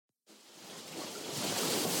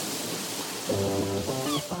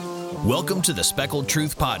Welcome to the Speckled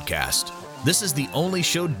Truth podcast. This is the only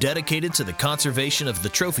show dedicated to the conservation of the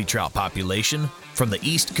trophy trout population from the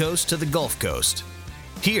East Coast to the Gulf Coast.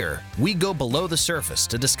 Here, we go below the surface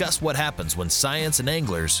to discuss what happens when science and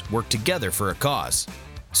anglers work together for a cause.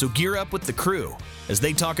 So gear up with the crew as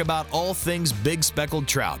they talk about all things big speckled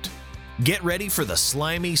trout. Get ready for the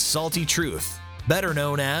slimy, salty truth, better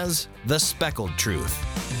known as the Speckled Truth.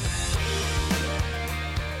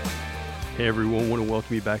 Hey everyone, want to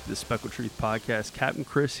welcome you back to the Speckled Truth podcast. Captain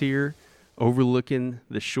Chris here, overlooking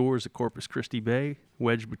the shores of Corpus Christi Bay,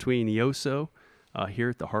 wedged between the Oso, here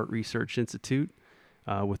at the Harte Research Institute,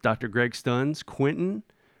 with Dr. Greg Stunz, Quentin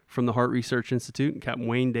from the Harte Research Institute, and Captain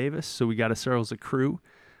Wayne Davis. So we got ourselves a crew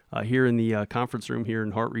here in the conference room here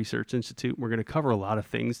in Harte Research Institute. We're going to cover a lot of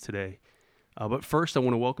things today. But first, I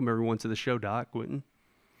want to welcome everyone to the show, Doc, Quentin,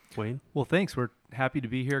 Wayne. Well, thanks. We're happy to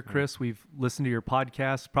be here, Chris. We've listened to your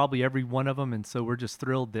podcast, probably every one of them, and so we're just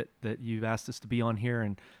thrilled that you've asked us to be on here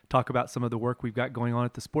and talk about some of the work we've got going on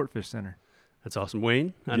at the Sportfish Center. That's awesome.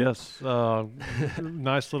 Wayne? Yes.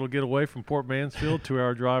 Nice little getaway from Port Mansfield,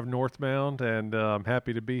 2-hour drive northbound, and I'm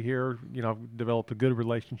happy to be here. You know, I've developed a good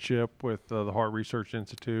relationship with the Harte Research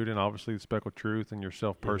Institute and obviously the Speckled Truth and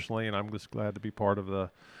yourself personally, and I'm just glad to be part of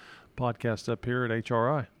the podcast up here at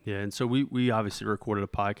HRI. Yeah, and so we obviously recorded a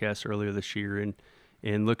podcast earlier this year,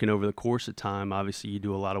 and looking over the course of time, obviously you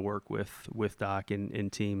do a lot of work with Doc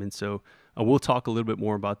and team, and so we'll talk a little bit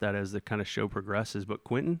more about that as the kind of show progresses. But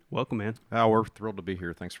Quentin, welcome, man. We're thrilled to be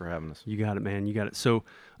here. Thanks for having us. You got it, man. You got it. So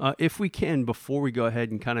if we can, before we go ahead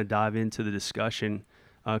and kind of dive into the discussion,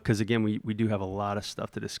 because again, we do have a lot of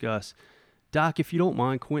stuff to discuss. Doc, if you don't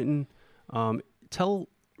mind, Quentin, tell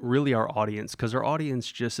really our audience, because our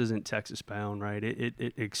audience just isn't Texas bound, right?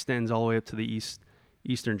 It extends all the way up to the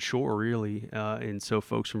eastern shore, really. And so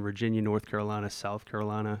folks from Virginia, North Carolina, South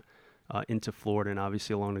Carolina, into Florida, and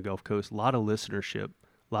obviously along the Gulf Coast, a lot of listenership.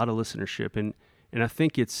 And I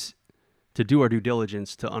think it's to do our due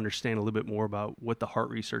diligence to understand a little bit more about what the Harte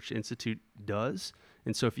Research Institute does.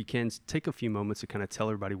 And so if you can, take a few moments to kind of tell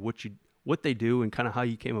everybody what they do and kind of how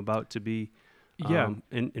you came about to be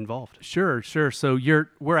involved. Sure. So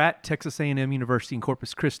we're at Texas A&M University in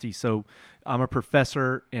Corpus Christi. So I'm a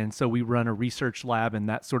professor, and so we run a research lab and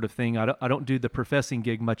that sort of thing. I don't do the professing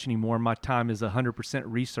gig much anymore. My time is 100%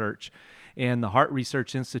 research. And the Harte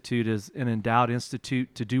Research Institute is an endowed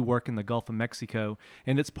institute to do work in the Gulf of Mexico,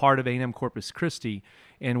 and it's part of A&M Corpus Christi.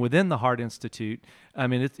 And within the Harte Institute, I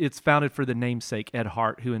mean, it's founded for the namesake, Ed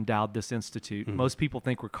Harte, who endowed this institute. Mm-hmm. Most people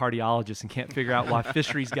think we're cardiologists and can't figure out why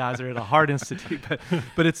fisheries guys are at a Harte Institute,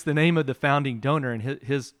 but it's the name of the founding donor, and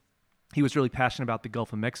he was really passionate about the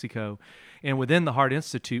Gulf of Mexico. And within the Harte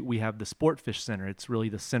Institute, we have the Sportfish Center. It's really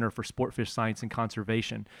the Center for Sportfish Science and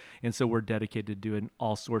Conservation. And so we're dedicated to doing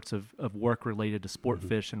all sorts of work related to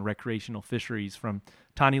sportfish and recreational fisheries, from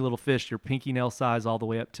tiny little fish, your pinky nail size, all the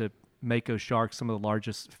way up to mako sharks, some of the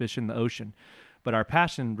largest fish in the ocean. But our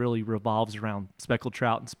passion really revolves around speckled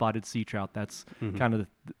trout and spotted sea trout. That's kind of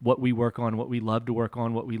what we work on, what we love to work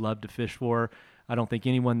on, what we love to fish for. I don't think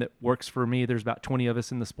anyone that works for me, there's about 20 of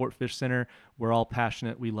us in the Sportfish Center. We're all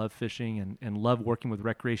passionate. We love fishing and love working with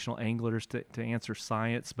recreational anglers to answer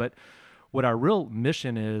science. But what our real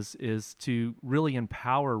mission is to really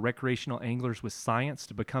empower recreational anglers with science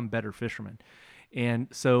to become better fishermen. And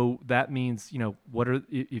so that means,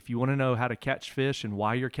 if you want to know how to catch fish and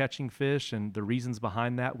why you're catching fish and the reasons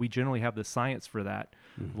behind that, we generally have the science for that.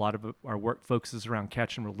 Mm-hmm. A lot of our work focuses around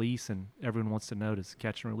catch and release, and everyone wants to know, does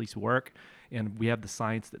catch and release work? And we have the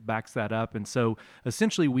science that backs that up. And so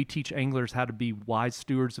essentially we teach anglers how to be wise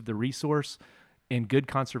stewards of the resource and good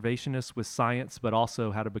conservationists with science, but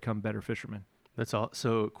also how to become better fishermen. That's all.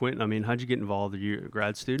 So, Quentin, I mean, how'd you get involved? Are you a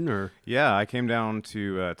grad student or? Yeah, I came down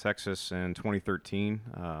to Texas in 2013.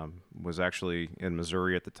 Was actually in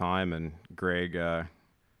Missouri at the time, and Greg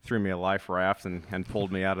threw me a life raft and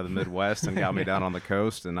pulled me out of the Midwest and got me down on the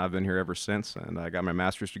coast, and I've been here ever since. And I got my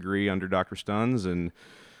master's degree under Dr. Stunz, and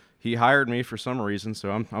he hired me for some reason,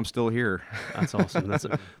 so I'm still here. That's awesome.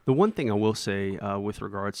 The one thing I will say with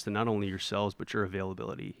regards to not only yourselves but your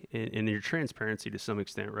availability and your transparency to some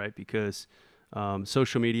extent, right? Because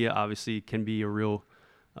social media obviously can be a real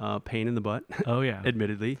pain in the butt. Oh yeah,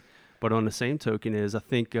 admittedly. But on the same token is I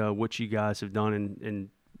think what you guys have done and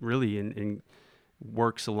really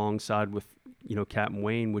works alongside with Capt and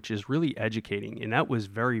Wayne, which is really educating, and that was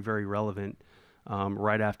very, very relevant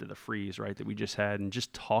right after the freeze, right, that we just had, and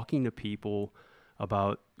just talking to people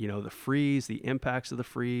about the freeze, the impacts of the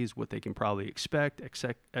freeze, what they can probably expect,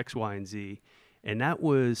 X, Y, and Z. And that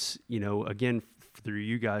was again through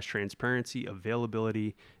you guys, transparency,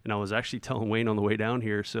 availability. And I was actually telling Wayne on the way down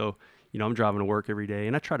here. So, I'm driving to work every day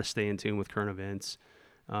and I try to stay in tune with current events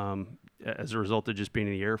as a result of just being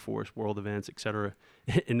in the Air Force, world events, et cetera.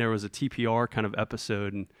 And there was a TPR kind of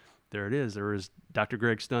episode, and there it is. There was Dr.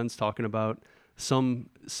 Greg Stunz talking about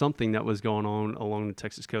something that was going on along the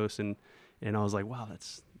Texas coast. And I was like, wow,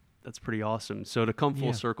 that's pretty awesome. So to come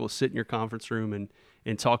full circle, sit in your conference room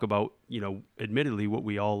and talk about, admittedly what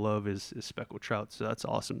we all love is speckled trout. So that's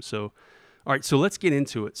awesome. So, all right, so let's get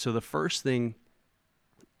into it. So the first thing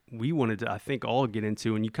we wanted to, I think, all get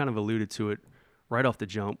into, and you kind of alluded to it right off the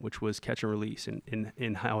jump, which was catch and release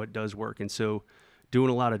and how it does work. And so doing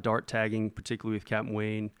a lot of dart tagging, particularly with Captain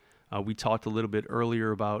Wayne. We talked a little bit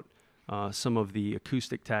earlier about some of the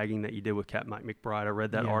acoustic tagging that you did with Capt. Mike McBride. I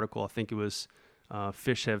read that article. I think it was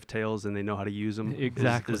fish have tails and they know how to use them.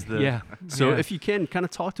 Exactly. So if you can kind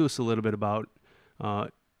of talk to us a little bit about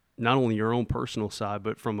not only your own personal side,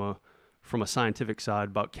 but from a scientific side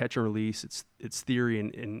about catch and release, its theory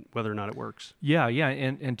and whether or not it works. Yeah.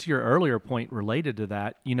 And to your earlier point related to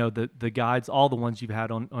that, the guides, all the ones you've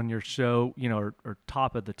had on your show, are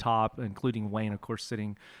top of the top, including Wayne, of course,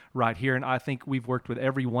 sitting right here. And I think we've worked with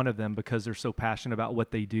every one of them because they're so passionate about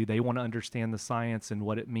what they do. They want to understand the science and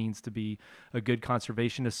what it means to be a good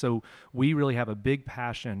conservationist. So we really have a big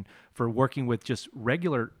passion for working with just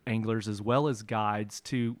regular anglers as well as guides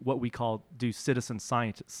to what we do citizen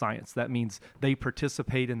science. That means they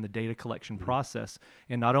participate in the data collection process.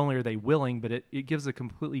 And not only are they willing, but it gives a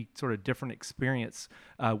completely sort of different experience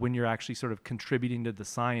when you're actually sort of contributing to the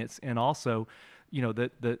science. And also,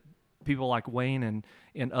 the people like Wayne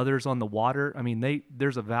and others on the water, I mean,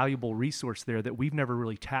 there's a valuable resource there that we've never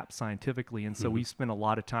really tapped scientifically. And so we've spent a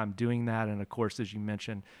lot of time doing that. And of course, as you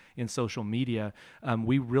mentioned, in social media,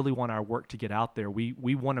 we really want our work to get out there.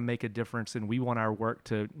 We want to make a difference, and we want our work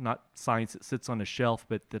to not science that sits on a shelf,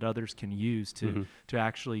 but that others can use to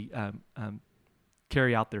actually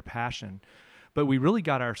carry out their passion. But we really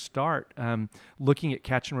got our start looking at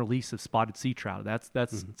catch and release of spotted sea trout.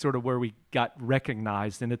 That's sort of where we got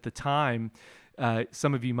recognized. And at the time,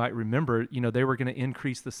 some of you might remember, they were going to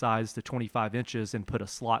increase the size to 25 inches and put a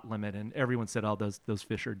slot limit. And everyone said, oh, those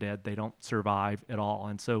fish are dead. They don't survive at all.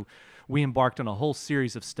 And so we embarked on a whole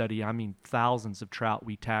series of study. I mean, thousands of trout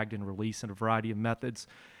we tagged and released in a variety of methods.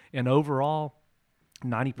 And overall,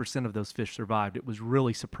 90% of those fish survived. It was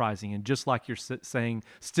really surprising. And just like you're saying,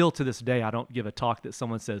 still to this day, I don't give a talk that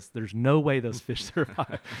someone says, there's no way those fish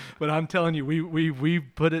survive. But I'm telling you, we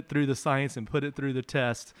put it through the science and put it through the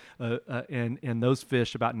test. And those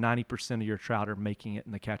fish, about 90% of your trout are making it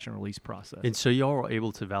in the catch and release process. And so y'all were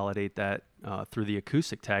able to validate that through the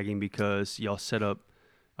acoustic tagging because y'all set up,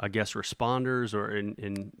 I guess, responders or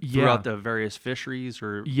in throughout the various fisheries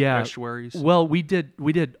or estuaries? Well, we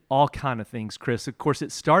did all kind of things, Chris. Of course,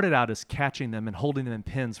 it started out as catching them and holding them in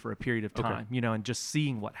pens for a period of time, and just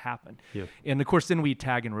seeing what happened. Yeah. And of course, then we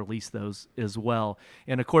tag and release those as well.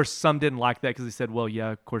 And of course, some didn't like that because they said, well, yeah,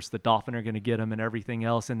 of course, the dolphin are going to get them and everything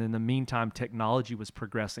else. And in the meantime, technology was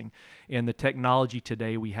progressing. And the technology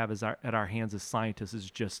today we have at our hands as scientists is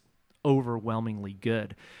just overwhelmingly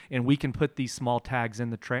good. And we can put these small tags in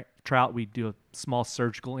the trout. We do a small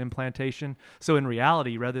surgical implantation. So in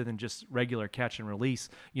reality, rather than just regular catch and release,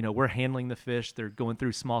 we're handling the fish. They're going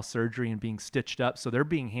through small surgery and being stitched up. So they're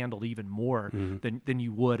being handled even more than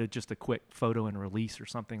you would at just a quick photo and release or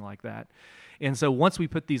something like that. And so once we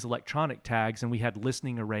put these electronic tags and we had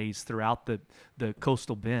listening arrays throughout the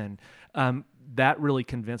coastal bend, that really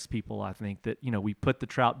convinced people, I think, that, we put the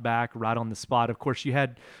trout back right on the spot. Of course, you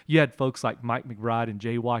had folks like Mike McBride and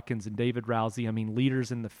Jay Watkins and David Rousey, I mean,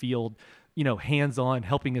 leaders in the field, hands-on,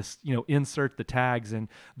 helping us, insert the tags, and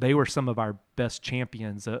they were some of our best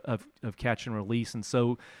champions of catch and release. And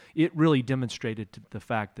so it really demonstrated the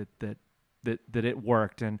fact that it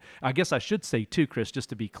worked. And I guess I should say too, Chris, just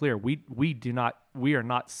to be clear, we are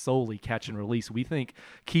not solely catch and release. We think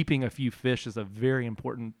keeping a few fish is a very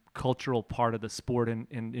important cultural part of the sport and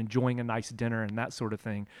enjoying a nice dinner and that sort of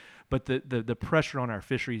thing. But the pressure on our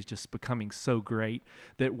fishery is just becoming so great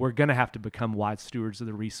that we're going to have to become wise stewards of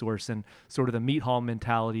the resource. And sort of the meat hall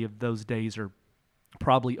mentality of those days are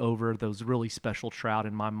probably over. Those really special trout,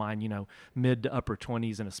 in my mind, mid to upper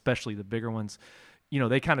 20s, and especially the bigger ones,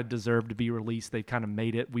 they kind of deserve to be released. They kind of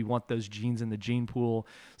made it. We want those genes in the gene pool.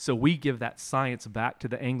 So we give that science back to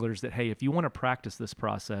the anglers that, hey, if you want to practice this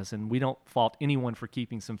process, and we don't fault anyone for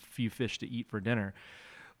keeping some few fish to eat for dinner,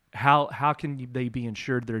 how can they be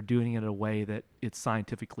ensured they're doing it in a way that it's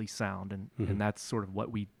scientifically sound? And that's sort of what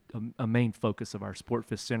a main focus of our Sport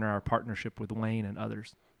Fish Center, our partnership with Wayne and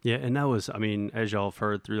others. Yeah, and that was, I mean, as y'all have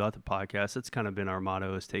heard throughout the podcast, it's kind of been our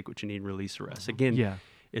motto is take what you need, release the rest. Again,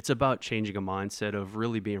 it's about changing a mindset of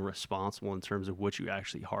really being responsible in terms of what you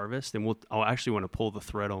actually harvest. And I'll actually want to pull the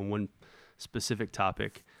thread on one specific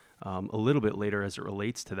topic a little bit later as it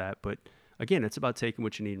relates to that. But again, it's about taking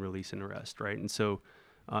what you need and releasing the rest, right? And so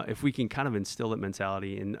if we can kind of instill that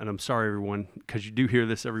mentality, and I'm sorry, everyone, because you do hear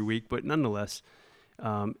this every week, but nonetheless,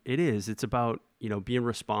 it's about, being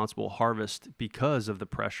responsible, harvest because of the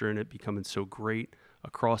pressure and it becoming so great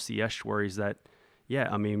across the estuaries that,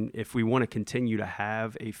 if we want to continue to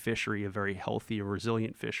have a fishery, a very healthy and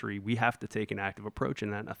resilient fishery, we have to take an active approach in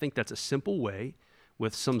that. And I think that's a simple way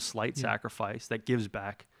with some slight sacrifice that gives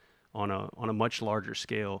back on a much larger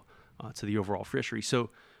scale to the overall fishery. So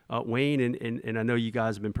Wayne, and I know you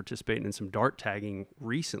guys have been participating in some dart tagging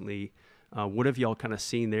recently. What have y'all kind of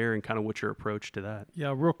seen there and kind of what's your approach to that?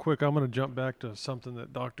 Yeah, real quick, I'm going to jump back to something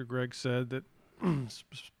that Dr. Greg said that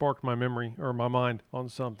sparked my memory or my mind on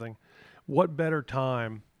something. What better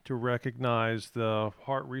time to recognize the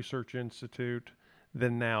Harte Research Institute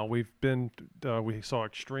than now? We saw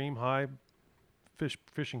extreme high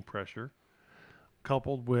fishing pressure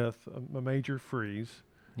coupled with a major freeze.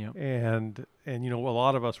 Yep. And a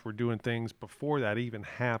lot of us were doing things before that even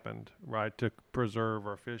happened, right, to preserve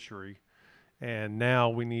our fishery. And now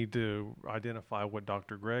we need to identify what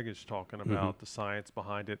Dr. Greg is talking about, the science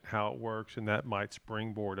behind it, how it works, and that might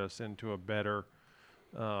springboard us into a better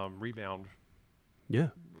rebound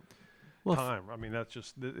time. I mean,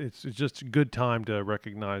 it's just a good time to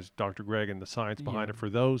recognize Dr. Greg and the science behind it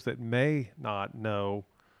for those that may not know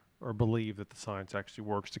or believe that the science actually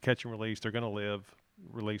works. To catch and release, they're going to live.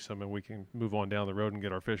 Release them, and we can move on down the road and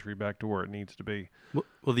get our fishery back to where it needs to be.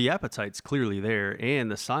 Well, the appetite's clearly there, and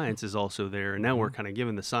the science is also there, and now we're kind of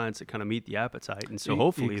giving the science to kind of meet the appetite, and so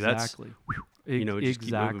hopefully that's just keep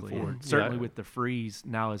moving forward. Certainly with the freeze,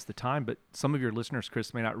 now is the time. But some of your listeners,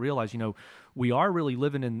 Chris, may not realize, we are really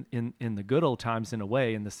living in the good old times in a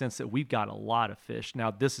way, in the sense that we've got a lot of fish. Now,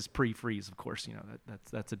 this is pre-freeze, of course.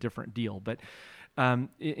 That's a different deal. But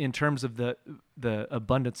in terms of the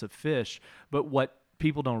abundance of fish, but what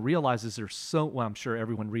people don't realize is I'm sure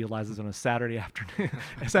everyone realizes on a Saturday afternoon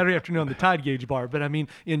on the tide gauge bar, but I mean,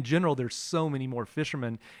 in general, there's so many more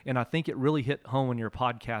fishermen. And I think it really hit home in your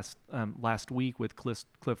podcast last week with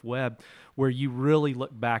Cliff Webb, where you really look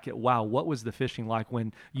back at, wow, what was the fishing like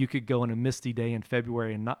when you could go on a misty day in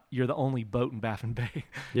February and you're the only boat in Baffin Bay.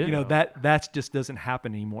 That just doesn't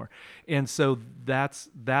happen anymore. And so that's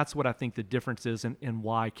what I think the difference is, and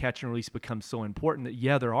why catch and release becomes so important.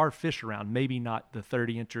 That there are fish around, maybe not the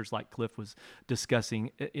 30 inchers like Cliff was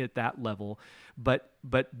discussing at that level, but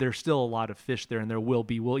there's still a lot of fish there, and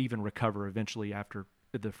we'll even recover eventually after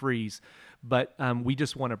the freeze. But we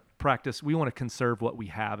just want to practice. We want to conserve what we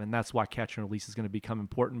have, and that's why catch and release is going to become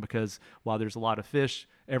important, because while there's a lot of fish,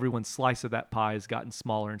 everyone's slice of that pie has gotten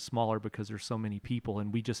smaller and smaller because there's so many people,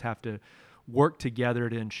 and we just have to work together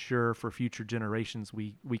to ensure for future generations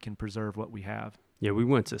we can preserve what we have. Yeah, we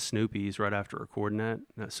went to Snoopy's right after recording that.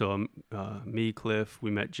 So me, Cliff,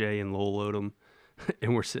 we met Jay and Lowell Odom,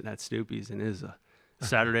 and we're sitting at Snoopy's, and it is a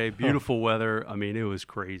Saturday, beautiful weather. I mean, it was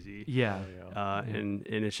crazy. And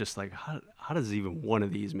it's just like, how does even one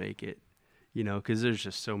of these make it? Because there's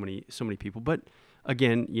just so many people. But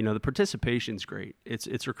again, the participation's great.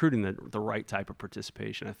 It's recruiting the right type of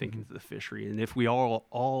participation, I think, into the fishery. And if we are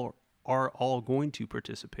all going to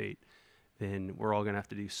participate, then we're all going to have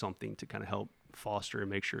to do something to kind of help foster and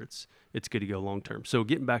make sure it's good to go long term. So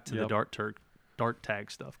getting back to the dart tag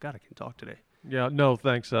stuff. God, I can talk today. Yeah, no,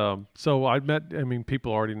 thanks. So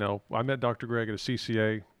people already know. I met Dr. Greg at a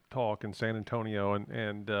CCA talk in San Antonio,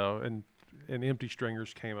 and empty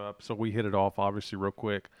stringers came up. So we hit it off obviously real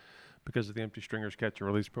quick because of the empty stringers catch and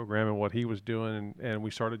release program and what he was doing, and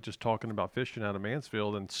we started just talking about fishing out of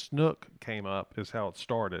Mansfield, and snook came up is how it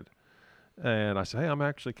started. And I said, hey, I'm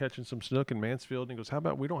actually catching some snook in Mansfield. And he goes, how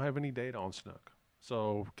about we don't have any data on snook?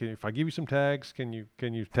 So if I give you some tags, can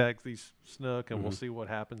you tag these snook, and we'll see what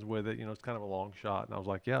happens with it? It's kind of a long shot. And I was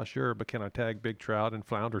like, yeah, sure. But can I tag big trout and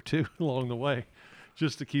flounder too along the way,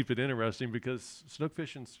 just to keep it interesting, because snook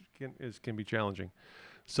fishing can be challenging.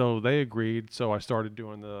 So they agreed. So I started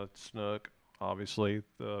doing the snook, obviously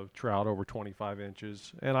the trout over 25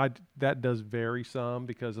 inches. And that does vary some,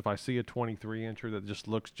 because if I see a 23 incher that just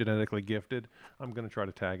looks genetically gifted, I'm going to try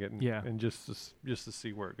to tag it and just to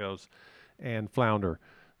see where it goes. And flounder.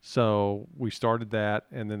 So we started that,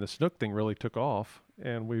 and then the snook thing really took off,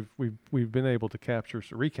 and we've been able to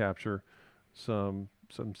recapture some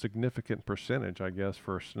significant percentage, I guess,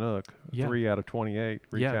 for snook. 3 out of 28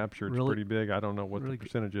 recaptured. It's pretty big. I don't know what the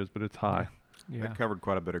percentage is, but it's high. Yeah. It covered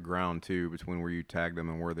quite a bit of ground too between where you tagged them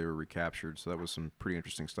and where they were recaptured. So that was some pretty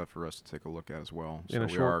interesting stuff for us to take a look at as well. In a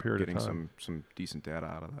we short are period of getting time. some decent data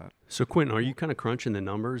out of that. So Quentin, are you kind of crunching the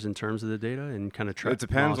numbers in terms of the data and kind of It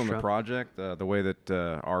depends on the project. The way that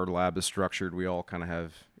our lab is structured, we all kind of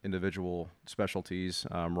have individual specialties.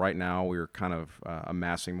 Right now, we're kind of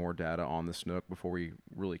amassing more data on the snook before we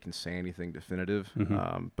really can say anything definitive.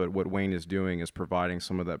 But what Wayne is doing is providing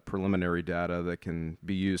some of that preliminary data that can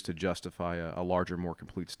be used to justify a larger, more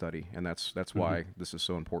complete study, and that's why this is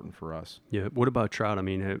so important for us. Yeah. What about trout? I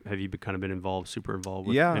mean, have you kind of been super involved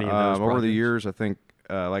with any of those over the projects? years, I think.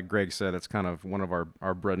 Like Greg said, it's kind of one of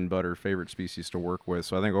our bread and butter favorite species to work with.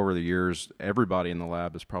 So I think over the years, everybody in the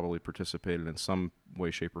lab has probably participated in some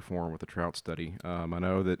way, shape, or form with a trout study. I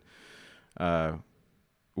know that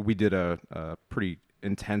we did a pretty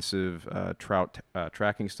intensive trout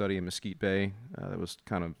tracking study in Mesquite Bay that was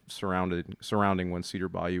kind of surrounding when Cedar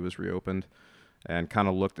Bayou was reopened, and kind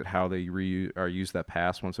of looked at how they used that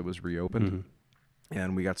pass once it was reopened.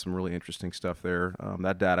 And we got some really interesting stuff there.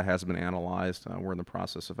 That data has been analyzed. We're in the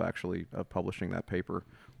process of actually publishing that paper,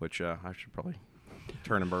 which I should probably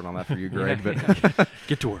turn and burn on that for you, Greg. But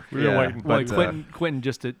get to work. We're waiting. Well, Quentin,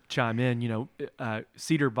 just to chime in,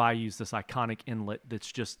 Cedar Bayou is this iconic inlet that's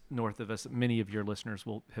just north of us. Many of your listeners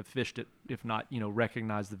will have fished it, if not,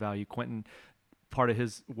 recognize the value. Quentin, part of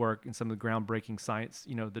his work and some of the groundbreaking science,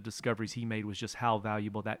 the discoveries he made was just how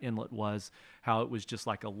valuable that inlet was, how it was just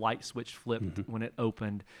like a light switch flipped when it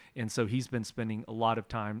opened. And so he's been spending a lot of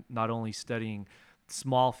time not only studying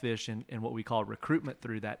small fish and what we call recruitment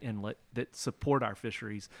through that inlet that support our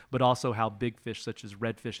fisheries, but also how big fish such as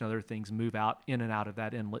redfish and other things move out in and out of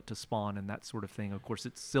that inlet to spawn and that sort of thing. Of course,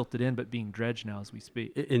 it's silted in, but being dredged now as we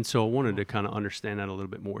speak. And so I wanted to kind of understand that a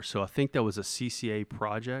little bit more. So I think that was a CCA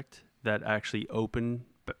project that actually opened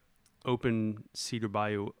Cedar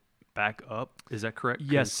Bayou back up. Is that correct?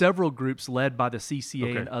 Yes, several groups led by the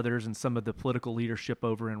CCA and others, and some of the political leadership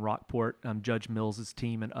over in Rockport, Judge Mills's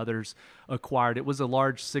team and others acquired. It was a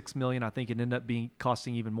large $6 million. I think it ended up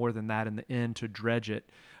costing even more than that in the end to dredge it.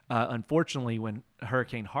 Unfortunately, when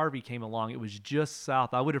Hurricane Harvey came along, it was just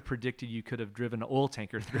south. I would have predicted you could have driven an oil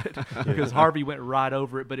tanker through it because Harvey went right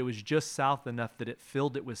over it, but it was just south enough that it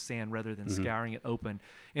filled it with sand rather than scouring it open.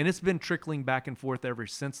 And it's been trickling back and forth ever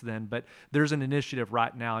since then, but there's an initiative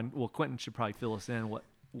right now, and Quentin should probably fill us in what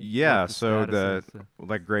so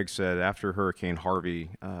like Greg said, after Hurricane Harvey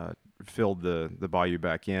filled the bayou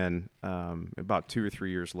back in, about 2 or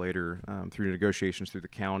 3 years later, through negotiations through the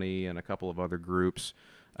county and a couple of other groups,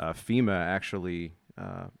 FEMA actually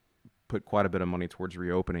put quite a bit of money towards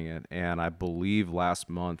reopening it, and I believe last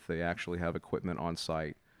month they actually have equipment on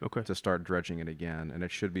site to start dredging it again, and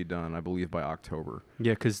it should be done, I believe, by October.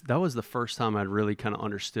 Yeah, because that was the first time I'd really kind of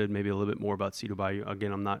understood maybe a little bit more about Cedar Bayou.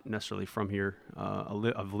 Again, I'm not necessarily from here.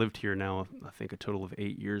 I've lived here now, I think, a total of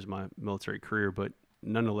 8 years my military career, but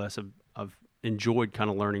nonetheless, I've enjoyed kind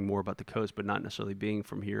of learning more about the coast, but not necessarily being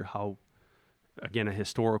from here, how, again, a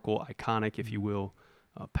historical, iconic, if you will,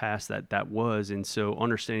 past that was. And so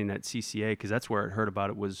understanding that CCA, because that's where I heard about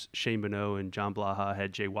it, was Shane Bonneau and John Blaha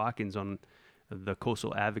had Jay Watkins on the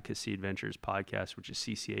Coastal Advocacy Adventures podcast, which is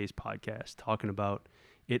CCA's podcast, talking about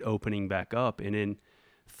it opening back up. And then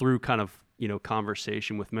through kind of,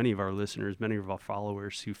 conversation with many of our listeners, many of our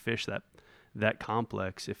followers who fish that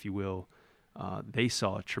complex, if you will, they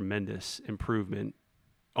saw a tremendous improvement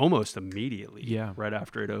almost immediately right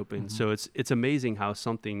after it opened. So it's amazing how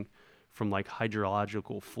something from like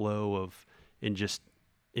hydrological flow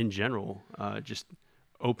in general just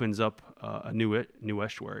opens up a new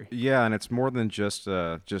estuary. Yeah, and it's more than just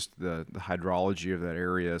the hydrology of that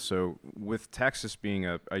area. So with Texas being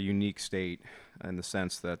a unique state in the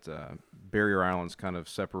sense that barrier islands kind of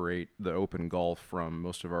separate the open Gulf from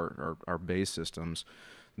most of our bay systems,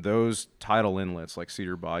 those tidal inlets like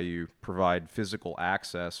Cedar Bayou provide physical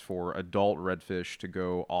access for adult redfish to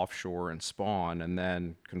go offshore and spawn, and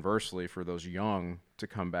then conversely for those young to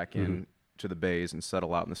come back in to the bays and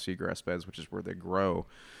settle out in the seagrass beds, which is where they grow.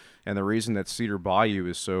 And the reason that Cedar Bayou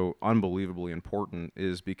is so unbelievably important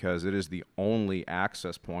is because it is the only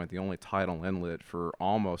access point, the only tidal inlet for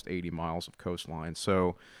almost 80 miles of coastline.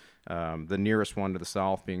 So the nearest one to the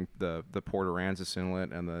south being the Port Aransas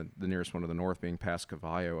Inlet, and the nearest one to the north being Pass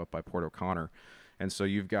Cavallo up by Port O'Connor. And so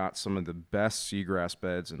you've got some of the best seagrass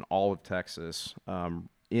beds in all of Texas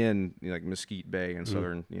in like Mesquite Bay and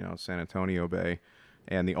southern San Antonio Bay.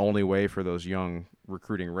 And the only way for those young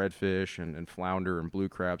recruiting redfish and flounder and blue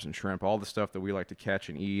crabs and shrimp, all the stuff that we like to catch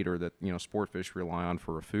and eat or that sport fish rely on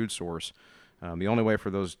for a food source, The only way for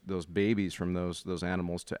those babies from those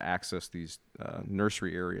animals to access these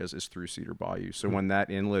nursery areas is through Cedar Bayou. So when that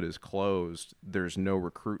inlet is closed, there's no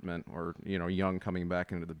recruitment or young coming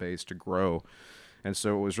back into the base to grow. And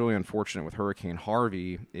so what was really unfortunate with Hurricane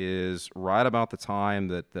Harvey is right about the time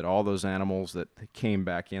that all those animals that came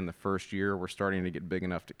back in the first year were starting to get big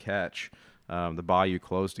enough to catch, the bayou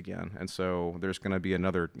closed again. And so there's going to be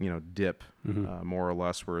another, dip, more or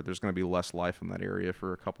less, where there's going to be less life in that area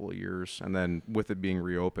for a couple of years. And then with it being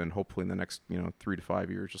reopened, hopefully in the next, 3 to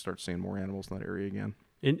 5 years, you'll start seeing more animals in that area again.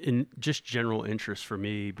 In just general interest for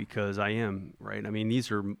me, because I am, right? I mean,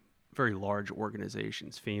 these are very large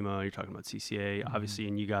organizations. FEMA, you're talking about CCA, obviously,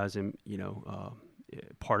 and you guys,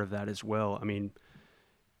 part of that as well. I mean,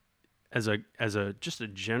 as a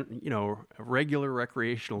regular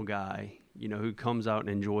recreational guy, who comes out and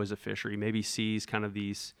enjoys a fishery, maybe sees kind of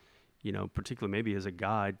these, particularly maybe as a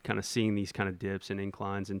guide, kind of seeing these kind of dips and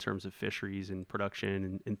inclines in terms of fisheries and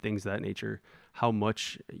production and things of that nature, how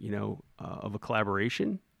much, of a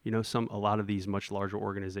collaboration, a lot of these much larger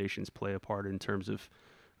organizations play a part in terms of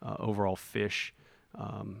overall fish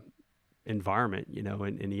environment,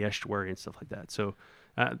 in the estuary and stuff like that. So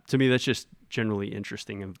to me, that's just generally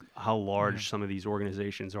interesting of how large some of these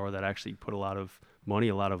organizations are that actually put a lot of money,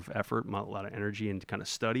 a lot of effort, a lot of energy into kind of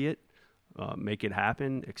study it, make it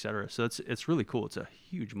happen, et cetera. So it's really cool. It's a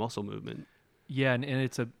huge muscle movement. Yeah, and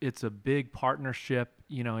it's a big partnership,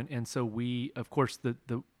 and so we, of course,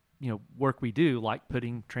 the work we do, like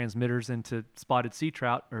putting transmitters into spotted sea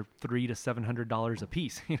trout, are $300 to $700 a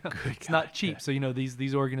piece. It's not cheap. Yeah. So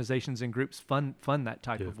these organizations and groups fund that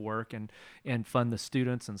type of work and fund the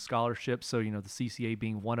students and scholarships. So the CCA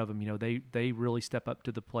being one of them, they really step up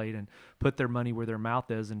to the plate and put their money where their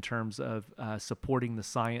mouth is in terms of supporting the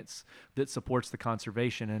science that supports the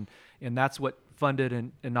conservation, and that's what funded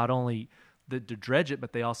and not only to dredge it,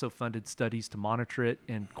 but they also funded studies to monitor it.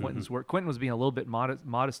 And Quentin's work. Quentin was being a little bit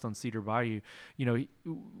modest on Cedar Bayou.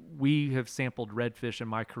 We have sampled redfish in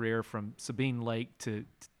my career from Sabine Lake to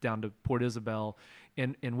down to Port Isabel,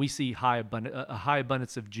 and we see a high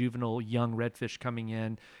abundance of juvenile young redfish coming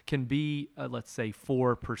in. Can be let's say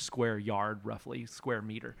 4 per square yard, roughly square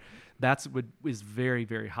meter. That's what is very,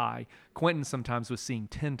 very high. Quentin sometimes was seeing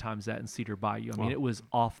 10 times that in Cedar Bayou. I mean, it was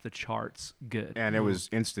off the charts good. And it was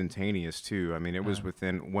instantaneous, too. I mean, it was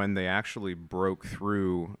when they actually broke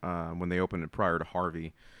through, when they opened it prior to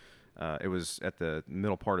Harvey, it was at the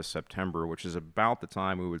middle part of September, which is about the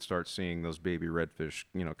time we would start seeing those baby redfish,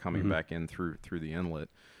 coming back in through the inlet.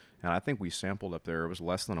 And I think we sampled up there. It was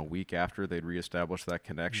less than a week after they'd reestablished that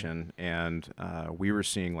connection. And we were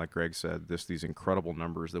seeing, like Greg said, these incredible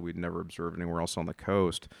numbers that we'd never observed anywhere else on the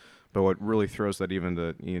coast. But what really throws that even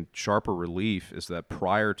to sharper relief is that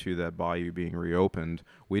prior to that bayou being reopened,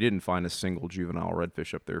 we didn't find a single juvenile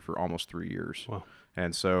redfish up there for almost 3 years. Wow.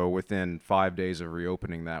 And so within 5 days of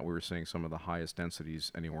reopening that, we were seeing some of the highest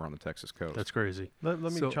densities anywhere on the Texas coast. That's crazy. Let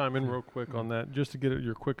me chime in real quick on that, just to get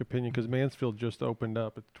your quick opinion, because Mansfield just opened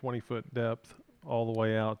up at 20-foot depth all the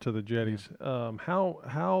way out to the jetties.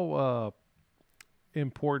 How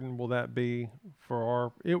important will that be for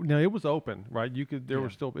our? It was open, right? It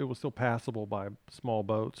was still passable by small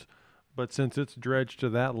boats, but since it's dredged to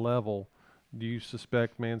that level, do you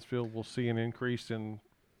suspect Mansfield will see an increase in?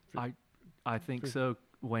 I think so,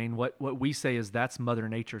 Wayne. What we say is that's Mother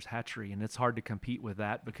Nature's hatchery, and it's hard to compete with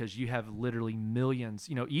that because you have literally millions.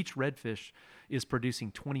 Each redfish is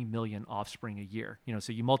producing 20 million offspring a year.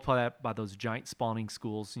 So you multiply that by those giant spawning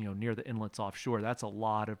schools, near the inlets offshore. That's a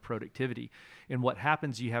lot of productivity. And what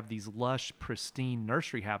happens, you have these lush, pristine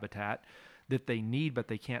nursery habitat that they need, but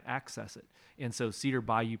they can't access it. And so Cedar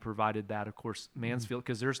Bayou provided that. Of course, Mansfield,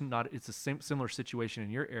 because it's a similar situation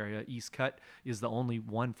in your area. East Cut is the only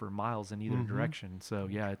one for miles in either direction. So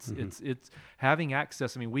yeah, it's having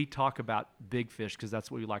access. I mean, we talk about big fish because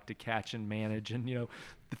that's what we like to catch and manage, and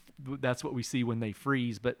that's what we see when they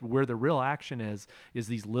freeze. But where the real action is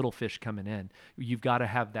these little fish coming in. You've got to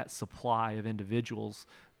have that supply of individuals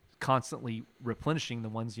constantly replenishing the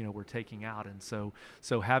ones we're taking out, and so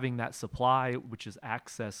having that supply, which is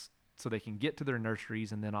access so they can get to their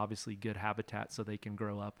nurseries, and then obviously good habitat so they can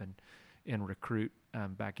grow up and recruit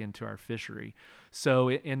back into our fishery. So,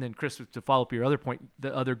 and then Chris, to follow up your other point,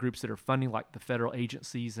 the other groups that are funding, like the federal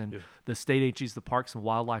agencies and the state agencies, the Parks and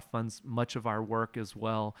Wildlife funds much of our work as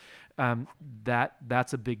well.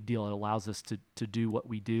 That's a big deal. It allows us to do what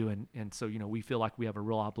we do, and so we feel like we have a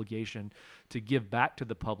real obligation to give back to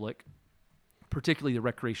the public, particularly the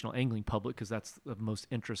recreational angling public, because that's of most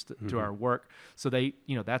interest to our work. So they,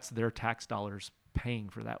 that's their tax dollars paying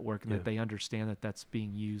for that work, and that they understand that that's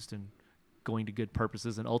being used and going to good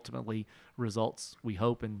purposes and ultimately results, we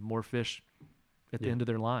hope, in more fish at the end of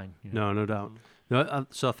their line. No doubt. No,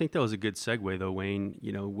 so I think that was a good segue, though, Wayne.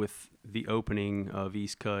 With the opening of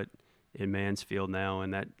East Cut in Mansfield now,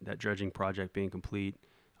 and that dredging project being complete,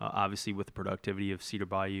 obviously with the productivity of Cedar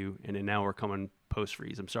Bayou, and then now we're coming post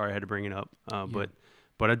freeze. I'm sorry I had to bring it up, but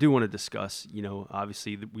I do want to discuss.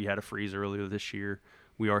 Obviously we had a freeze earlier this year.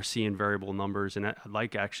 We are seeing variable numbers, and I'd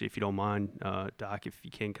like, actually, if you don't mind, Doc, if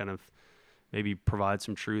you can kind of maybe provide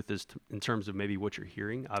some truth in terms of maybe what you're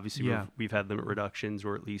hearing. Obviously, we've had limit reductions,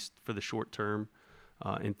 or at least for the short term,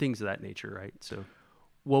 and things of that nature, right? So,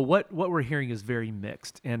 well, what we're hearing is very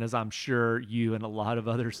mixed, and as I'm sure you and a lot of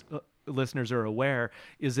others listeners are aware,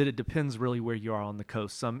 is that it depends really where you are on the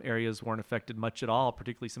coast. Some areas weren't affected much at all,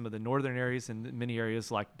 particularly some of the northern areas, and many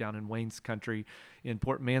areas like down in Wayne's country in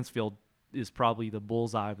Port Mansfield is probably the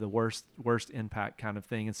bullseye of the worst impact kind of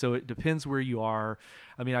thing. And so it depends where you are.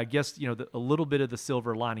 I mean, I guess, a little bit of the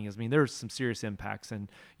silver lining is, there's some serious impacts, and,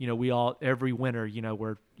 we all, every winter,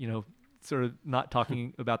 we're, sort of not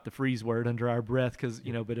talking about the freeze word under our breath, because,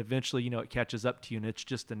 but eventually, it catches up to you, and it's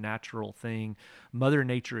just a natural thing. Mother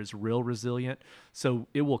Nature is real resilient, so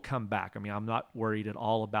it will come back. I mean, I'm not worried at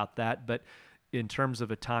all about that, but in terms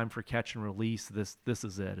of a time for catch and release, this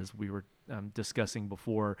is it. As we were discussing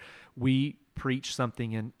before, we preach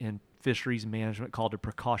something in fisheries management called a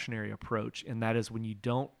precautionary approach, and that is when you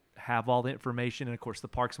don't have all the information, and of course the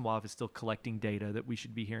Parks and Wildlife is still collecting data that we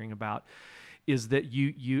should be hearing about, is that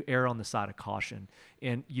you err on the side of caution,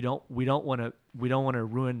 and we don't want to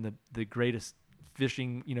ruin the greatest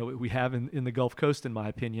fishing we have in the Gulf Coast, in my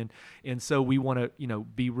opinion. And so we want to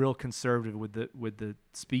be real conservative with the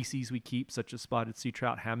species we keep, such as spotted sea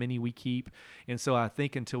trout, how many we keep. And so I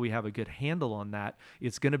think until we have a good handle on that,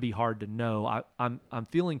 it's going to be hard to know. I'm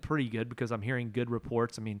feeling pretty good because I'm hearing good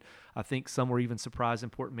reports. I mean, I think some were even surprised in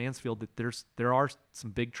Port Mansfield that there are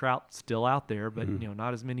some big trout still out there, but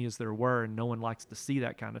not as many as there were, and no one likes to see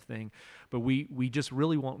that kind of thing. But we just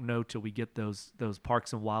really won't know till we get those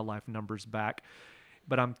Parks and Wildlife numbers back.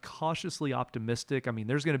 But I'm cautiously optimistic. I mean,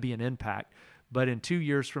 there's going to be an impact, but in 2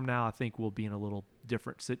 years from now, I think we'll be in a little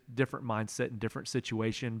different mindset and different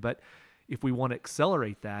situation. But if we want to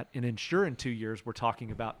accelerate that and ensure in 2 years we're talking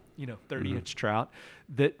about 30-inch trout,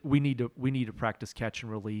 that we need to practice catch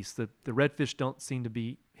and release. The redfish don't seem to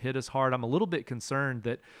be hit as hard. I'm a little bit concerned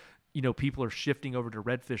that people are shifting over to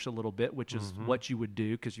redfish a little bit, which is what you would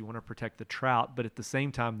do because you want to protect the trout. But at the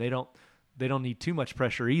same time, they don't need too much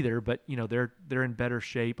pressure either, but they're in better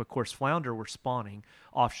shape. Of course, flounder were spawning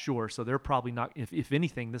offshore, so they're probably not. If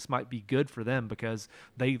anything, this might be good for them because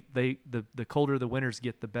the colder the winters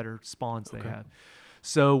get, the better spawns they have.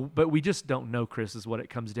 So, but we just don't know, Chris, is what it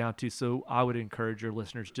comes down to. So I would encourage your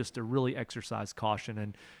listeners just to really exercise caution,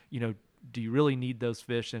 and do you really need those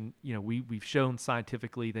fish? And we've shown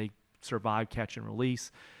scientifically they survive catch and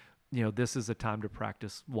release. This is a time to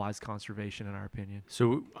practice wise conservation, in our opinion.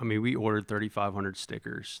 So, I mean, we ordered 3,500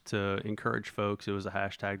 stickers to encourage folks. It was a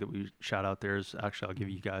hashtag that we shout out there. Actually, I'll give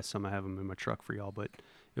you guys some. I have them in my truck for y'all, but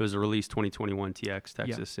it was a Release 2021 TX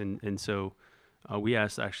Texas. Yeah. And so we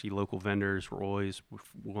asked actually local vendors, Roy's,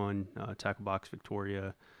 one, Tackle Box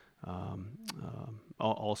Victoria,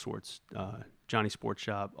 all sorts, Johnny Sports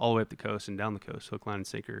Shop, all the way up the coast and down the coast, hook, line, and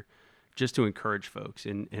sinker, just to encourage folks.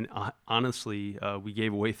 And honestly, we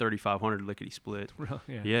gave away 3,500 lickety-split.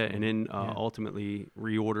 Yeah, and then ultimately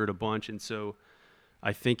reordered a bunch. And so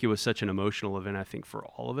I think it was such an emotional event, I think, for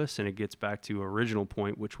all of us. And it gets back to original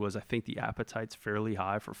point, which was I think the appetite's fairly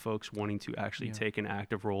high for folks wanting to actually take an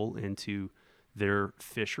active role into their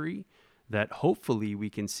fishery that hopefully we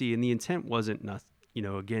can see. And the intent wasn't,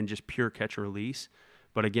 again, just pure catch and release,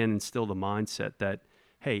 but again, instill the mindset that,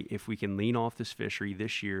 hey, if we can lean off this fishery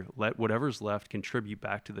this year, let whatever's left contribute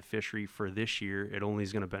back to the fishery for this year, it only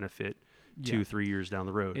is going to benefit 2-3 years down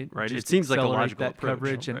the road, right? It seems like a logical that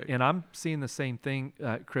approach. Coverage, and I'm seeing the same thing,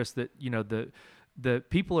 Chris, that, the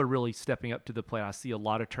people are really stepping up to the plate. I see a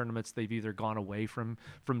lot of tournaments, they've either gone away from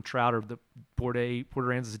trout, or the Port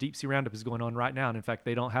Aransas Deep Sea Roundup is going on right now. And in fact,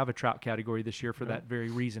 they don't have a trout category this year for that very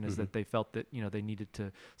reason, is that they felt that, they needed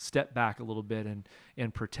to step back a little bit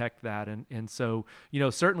and protect that. And so,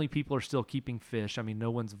 certainly people are still keeping fish. I mean,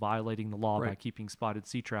 no one's violating the law by keeping spotted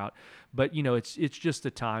sea trout, but, it's just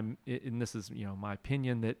a time, and this is, my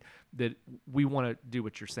opinion, that we want to do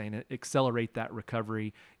what you're saying, accelerate that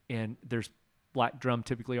recovery. And there's black drum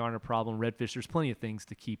typically aren't a problem. Redfish, there's plenty of things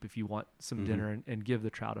to keep if you want some dinner, and give the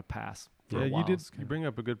trout a pass. Yeah, you bring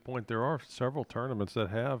up a good point. There are several tournaments that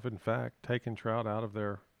have, in fact, taken trout out of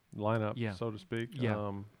their lineup, so to speak.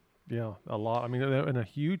 A lot. I mean, and a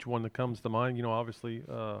huge one that comes to mind, obviously,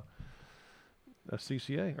 a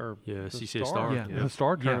CCA or Yeah, the CCA Star. Yeah. The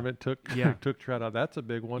Star tournament took trout out. That's a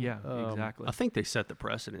big one. Yeah, exactly. I think they set the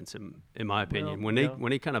precedence in my opinion. Well,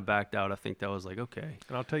 When they kind of backed out, I think that was like, okay.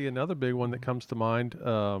 And I'll tell you another big one that comes to mind.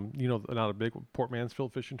 Not a big one, Port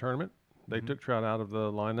Mansfield fishing tournament. They took trout out of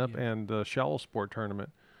the lineup, and the Shallow Sport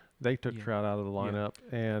tournament. They took trout out of the lineup,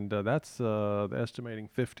 and that's estimating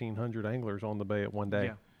 1,500 anglers on the bay at one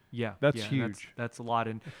day. Yeah, that's huge. That's a lot.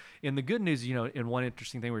 And the good news, and one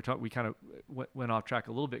interesting thing we kind of went off track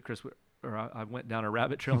a little bit, Chris, or I went down a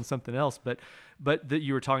rabbit trail on something else, but that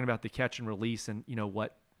you were talking about the catch and release, and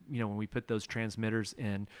when we put those transmitters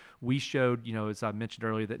in, we showed, as I mentioned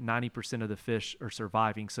earlier, that 90% of the fish are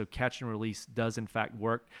surviving. So catch and release does in fact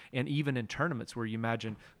work. And even in tournaments where you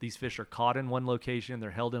imagine these fish are caught in one location,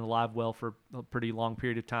 they're held in a live well for a pretty long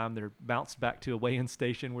period of time, they're bounced back to a weigh-in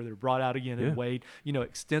station where they're brought out again and weighed,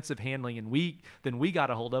 extensive handling. And we got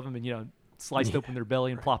a hold of them and, sliced open their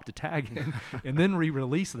belly and plopped a tag in and then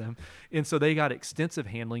re-release them. And so they got extensive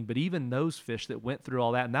handling, but even those fish that went through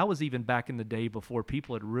all that, and that was even back in the day before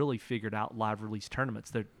people had really figured out live release tournaments.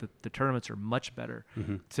 The tournaments are much better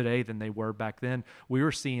today than they were back then. We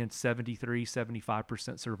were seeing 73,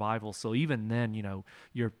 75% survival. So even then,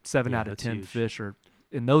 your 7 out of 10 huge. fish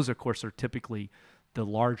and those of course are typically the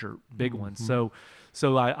larger big ones.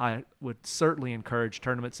 So I would certainly encourage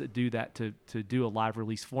tournaments that do that to do a live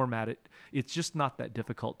release format. It's just not that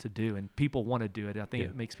difficult to do, and people want to do it. I think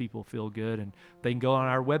it makes people feel good, and they can go on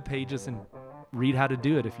our web pages and read how to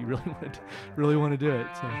do it if you really want to do it.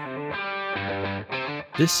 So.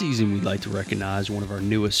 This season, we'd like to recognize one of our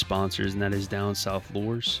newest sponsors, and that is Down South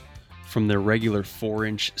Lures. From their regular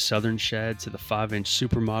 4-inch Southern shad to the 5-inch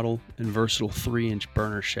Supermodel and versatile 3-inch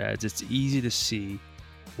burner shads, it's easy to see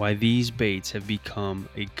why these baits have become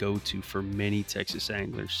a go-to for many Texas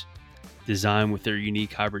anglers. Designed with their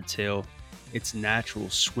unique hybrid tail, its natural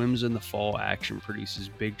swims in the fall action produces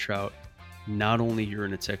big trout not only here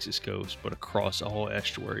in the Texas coast, but across all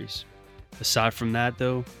estuaries. Aside from that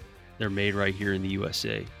though, they're made right here in the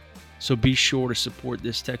USA. So be sure to support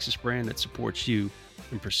this Texas brand that supports you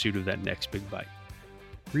in pursuit of that next big bite.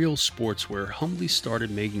 Real Sportswear humbly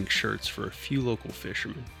started making shirts for a few local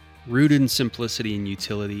fishermen. Rooted in simplicity and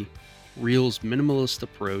utility, Reel's minimalist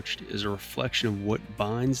approach is a reflection of what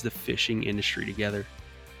binds the fishing industry together.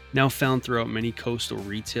 Now found throughout many coastal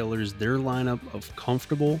retailers, their lineup of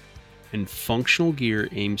comfortable and functional gear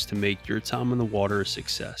aims to make your time on the water a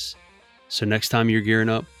success. So next time you're gearing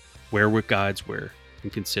up, wear what guides wear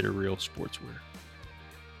and consider Real Sportswear.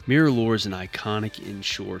 Mirror Lure is an iconic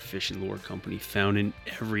inshore fishing lure company found in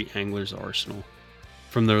every angler's arsenal.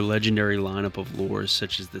 From their legendary lineup of lures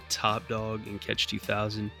such as the Top Dog and Catch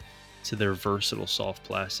 2000 to their versatile soft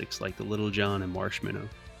plastics like the Little John and Marsh Minnow.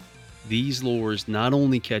 These lures not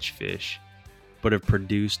only catch fish, but have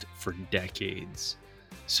produced for decades.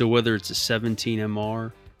 So whether it's a 17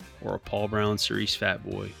 MR or a Paul Brown Cerise Fat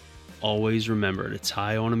Boy, always remember to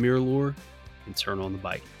tie on a mirror lure and turn on the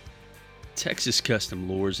bite. Texas Custom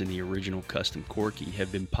Lures and the original Custom Corky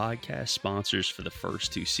have been podcast sponsors for the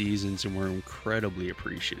first 2 seasons, and we're incredibly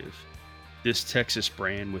appreciative. This Texas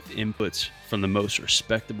brand, with inputs from the most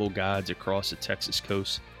respectable guides across the Texas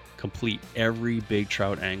coast, complete every big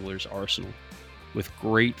trout angler's arsenal. With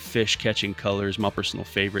great fish catching colors, my personal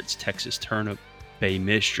favorites, Texas Turnip, Bay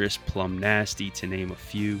Mistress, Plum Nasty, to name a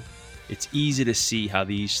few. It's easy to see how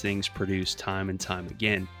these things produce time and time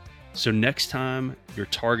again. So next time you're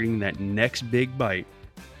targeting that next big bite,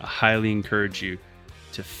 I highly encourage you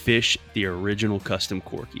to fish the original Custom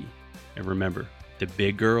Corky. And remember, the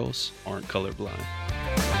big girls aren't colorblind.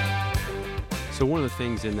 So one of the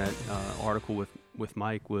things in that article with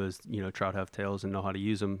Mike was, trout have tails and know how to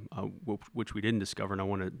use them, which we didn't discover, and I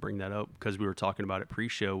want to bring that up because we were talking about it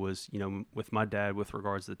pre-show, was, with my dad with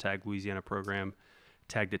regards to the Tag Louisiana program,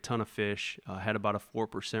 tagged a ton of fish, had about a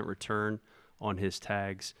 4% return on his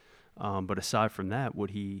tags. But aside from that,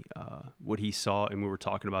 what he saw, and we were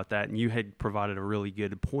talking about that, and you had provided a really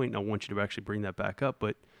good point, and I want you to actually bring that back up,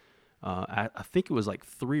 but I think it was like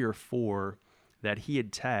 3 or 4 that he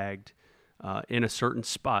had tagged in a certain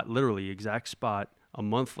spot, literally exact spot. A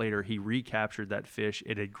month later, he recaptured that fish.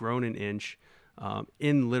 It had grown an inch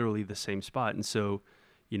in literally the same spot. And so,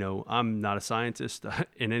 I'm not a scientist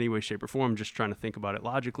in any way, shape, or form. I'm just trying to think about it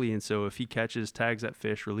logically. And so if he tags that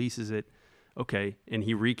fish, releases it, okay, and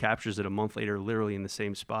he recaptures it a month later, literally in the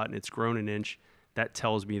same spot, and it's grown an inch, that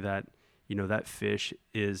tells me that, that fish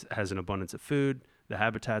has an abundance of food, the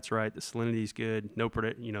habitat's right, the salinity's good, no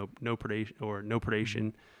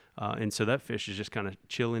predation, and so that fish is just kind of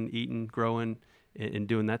chilling, eating, growing, and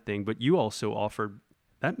doing that thing. But you also offered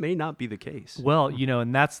that may not be the case. Well,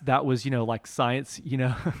 and that was, like science,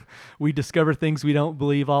 we discover things we don't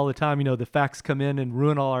believe all the time. The facts come in and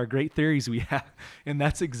ruin all our great theories we have. And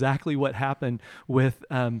that's exactly what happened with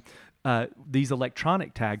these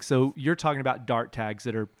electronic tags. So you're talking about dart tags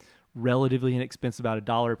that are relatively inexpensive, about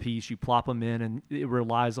 $1 a piece. You plop them in, and it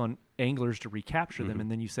relies on anglers to recapture them. And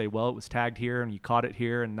then you say, well, it was tagged here and you caught it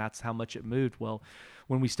here, and that's how much it moved. Well,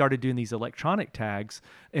 when we started doing these electronic tags,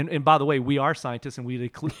 and by the way, we are scientists, and we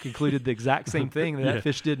concluded the exact same thing, that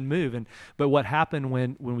fish didn't move. But what happened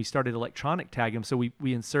when we started electronic tagging, so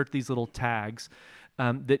we insert these little tags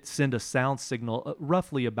that send a sound signal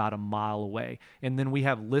roughly about a mile away. And then we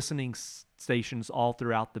have listening stations all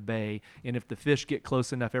throughout the bay. And if the fish get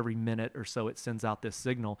close enough every minute or so, it sends out this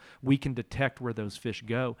signal. We can detect where those fish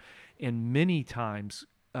go. And many times,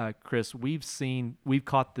 Chris, we've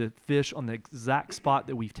caught the fish on the exact spot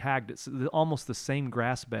that we've tagged. It's almost the same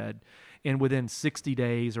grass bed. And within 60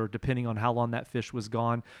 days, or depending on how long that fish was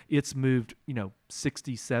gone, it's moved,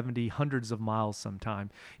 60, 70, hundreds of miles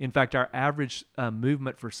sometime. In fact, our average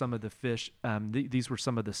movement for some of the fish, these were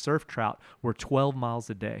some of the surf trout, were 12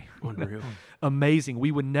 miles a day. Unreal. Amazing.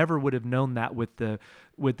 We would have known that with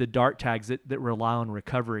the dart tags that rely on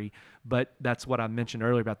recovery. But that's what I mentioned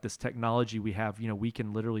earlier about this technology we have. We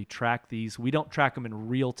can literally track these. We don't track them in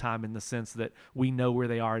real time in the sense that we know where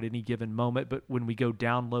they are at any given moment. But when we go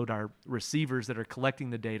download our receivers that are collecting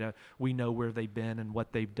the data, we know where they've been and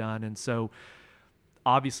what they've done. And so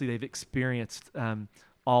obviously they've experienced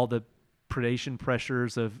all the predation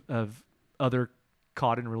pressures of other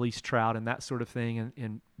caught and released trout and that sort of thing.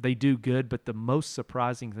 And they do good. But the most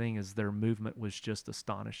surprising thing is their movement was just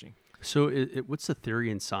astonishing. So what's the theory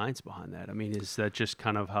and science behind that? I mean, is that just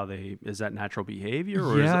kind of is that natural behavior,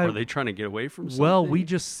 or are they trying to get away from something? Well, we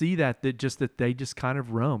just see that they just kind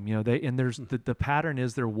of roam, there's the pattern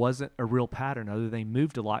is there wasn't a real pattern other than they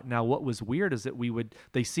moved a lot. Now, what was weird is that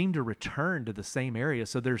they seem to return to the same area.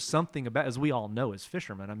 So there's something about, as we all know as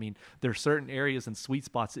fishermen, I mean, there are certain areas and sweet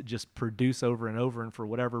spots that just produce over and over, and for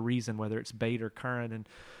whatever reason, whether it's bait or current and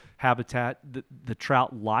habitat, the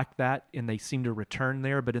trout like that, and they seem to return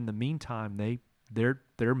there. But in the meantime,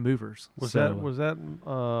 they're movers. Was that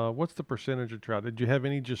what's the percentage of trout? Did you have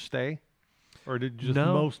any just stay, or did just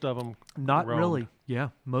most of them? Not roam? really. Yeah,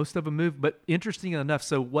 most of them move. But interesting enough,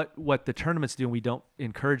 so what the tournaments do, and we don't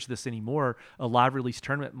encourage this anymore. A live release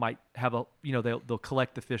tournament might have they'll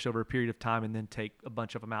collect the fish over a period of time and then take a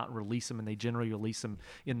bunch of them out and release them, and they generally release them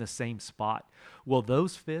in the same spot. Well,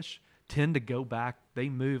 those fish tend to go back. They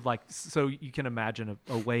move so you can imagine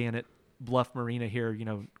a weigh-in at Bluff Marina here,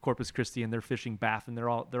 Corpus Christi, and they're fishing baff, and they're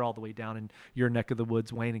all the way down in your neck of the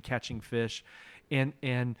woods weighing and catching fish,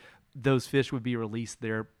 and those fish would be released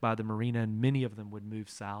there by the marina, and many of them would move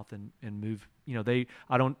south and move.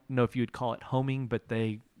 I don't know if you would call it homing, but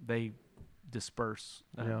they disperse.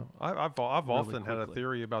 I've often had a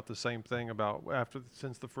theory about the same thing about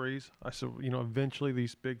since the freeze. I said, eventually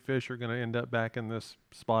these big fish are going to end up back in this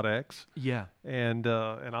spot X. Yeah. And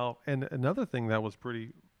another thing that was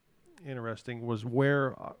pretty interesting was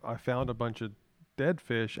where I found a bunch of dead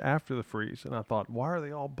fish after the freeze, and I thought, why are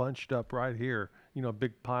they all bunched up right here? A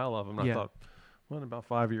big pile of them. And I thought, well, in about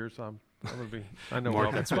 5 years, I know where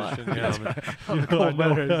I'll be fishing.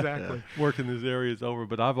 Exactly. Working this area is over,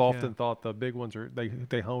 but I've often thought the big ones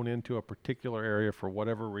they hone into a particular area for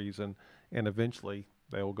whatever reason, and eventually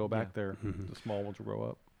they will go back there. Mm-hmm. The small ones will grow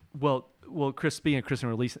up. Well, Chris, speaking of Chris and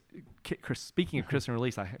release,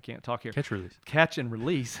 I can't talk here. Catch and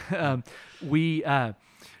release.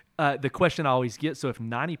 The question I always get, so if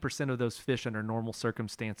 90% of those fish under normal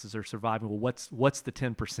circumstances are surviving, well, what's the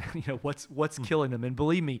 10%? What's killing them? And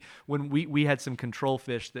believe me, when we had some control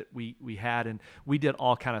fish that we had, and we did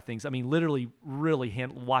all kind of things. I mean, literally, really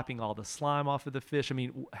wiping all the slime off of the fish. I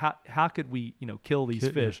mean, how could we, kill these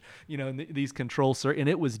fish? And these controls, and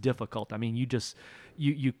it was difficult. I mean,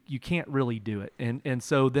 you can't really do it. And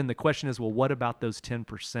so then the question is, well, what about those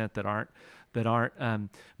 10% that aren't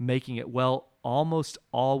making it? Well, almost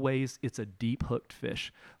always it's a deep hooked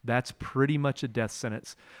fish. That's pretty much a death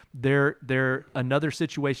sentence. There another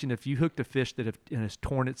situation, if you hooked a fish that has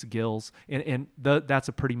torn its gills, and that's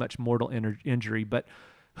a pretty much mortal injury, but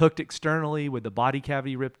hooked externally with the body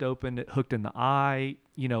cavity ripped open, it hooked in the eye,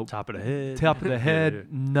 top of the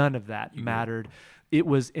head, none of that mattered. It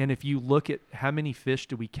was, and if you look at how many fish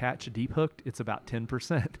do we catch deep hooked, it's about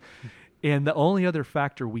 10%. And the only other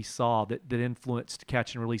factor we saw that influenced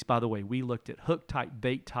catch and release, by the way, we looked at hook type,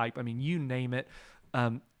 bait type. I mean, you name it.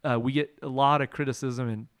 We get a lot of criticism,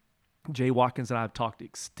 and Jay Watkins and I have talked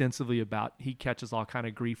extensively about, he catches all kind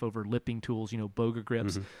of grief over lipping tools, boga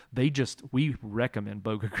grips. We recommend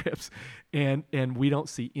boga grips, and we don't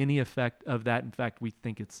see any effect of that. In fact, we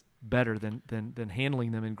think it's better than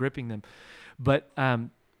handling them and gripping them. But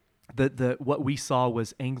what we saw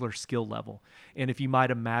was angler skill level. And if you might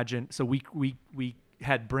imagine, so we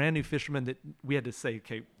had brand new fishermen that we had to say,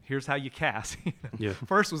 okay, here's how you cast.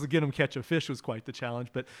 First was to get them catch a fish was quite the challenge,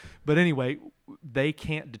 but anyway, they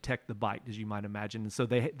can't detect the bite, as you might imagine, and so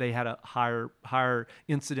they had a higher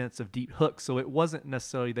incidence of deep hooks. So it wasn't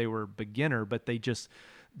necessarily they were beginner, but they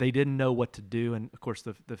didn't know what to do, and of course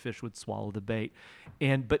the fish would swallow the bait.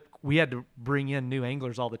 But we had to bring in new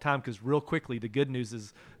anglers all the time, because real quickly, the good news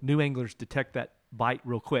is new anglers detect that bite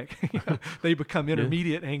real quick. They become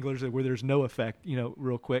intermediate anglers where there's no effect,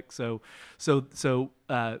 real quick. So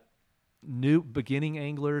new beginning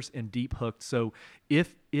anglers and deep hooked. So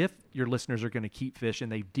if your listeners are going to keep fish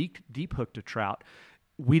and they've deep hooked a trout,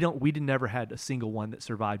 we never had a single one that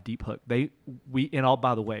survived deep hook. By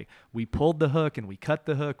the way, we pulled the hook and we cut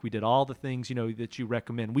the hook. We did all the things, that you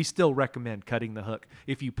recommend. We still recommend cutting the hook.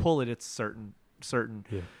 If you pull it, it's certain.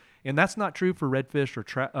 Yeah. And that's not true for redfish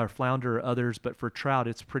or flounder or others, but for trout,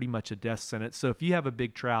 it's pretty much a death sentence. So if you have a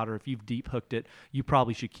big trout or if you've deep hooked it, you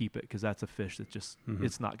probably should keep it, because that's a fish that just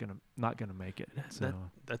it's not gonna make it. So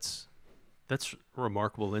that's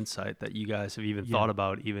remarkable insight that you guys have even thought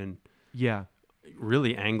about, even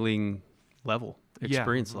really angling level,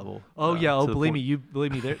 experience level. Believe me,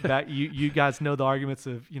 you guys know the arguments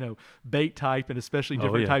of bait type, and especially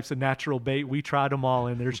different types of natural bait. We tried them all,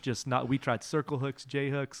 and there's just not. We tried circle hooks,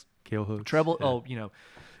 J hooks, Kale hooks, treble.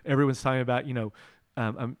 Everyone's talking about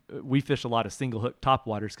we fish a lot of single hook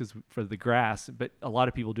topwaters because for the grass, but a lot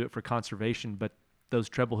of people do it for conservation. But those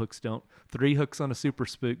treble hooks don't. 3 hooks on a super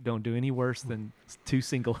spook don't do any worse than 2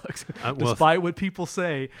 single hooks, despite what people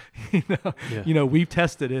say. We've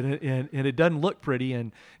tested it, and it doesn't look pretty,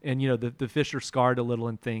 and the fish are scarred a little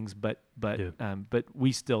and things, but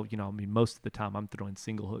we still, most of the time I'm throwing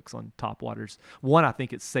single hooks on topwaters. One, I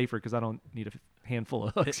think it's safer because I don't need a handful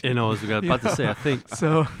of hooks. I was about to say, I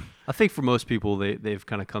think for most people they've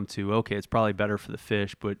kind of come to, okay, it's probably better for the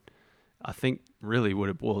fish, but I think really what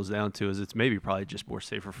it boils down to is it's maybe probably just more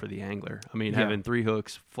safer for the angler. I mean, having 3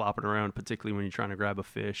 hooks flopping around, particularly when you're trying to grab a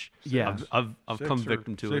fish. Yeah, I've come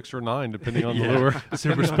victim to 6 or 9, depending on the lure.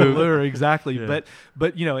 Super spook lure, exactly. Yeah.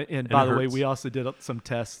 But and by the way, we also did some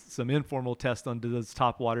tests, some informal tests on those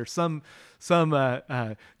topwaters. Some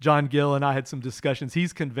John Gill and I had some discussions.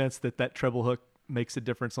 He's convinced that treble hook makes a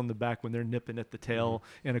difference on the back when they're nipping at the tail,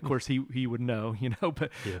 and of course he would know,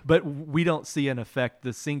 but we don't see an effect.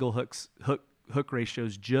 The single hook ratio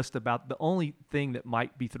is just about the only thing that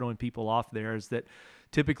might be throwing people off there is that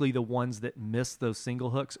typically the ones that miss those single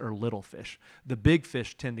hooks are little fish. The big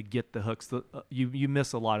fish tend to get the hooks. You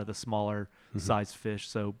miss a lot of the smaller sized fish.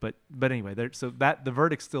 So but anyway, that the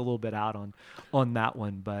verdict's still a little bit out on that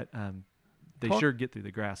one, but they sure get through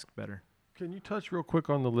the grass better. Can you touch real quick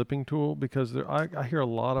on the lipping tool? Because I hear a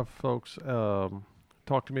lot of folks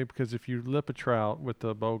talk to me, because if you lip a trout with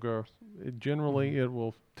the boga, generally it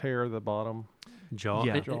will tear the bottom jaw.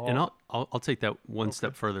 Yeah. And I'll take that one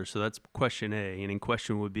step further. So that's question A, and in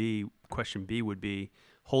question B would be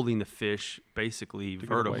holding the fish basically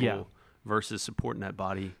vertical versus supporting that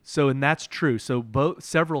body. So, and that's true. So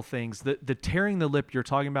several things. The tearing the lip you're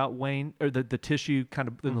talking about, Wayne, or the tissue kind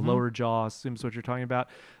of in the lower jaw, assumes what you're talking about.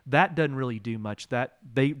 That doesn't really do much. That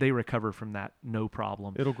they recover from that, no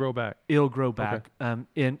problem. It'll grow back.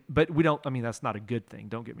 Okay. But we don't. I mean, that's not a good thing.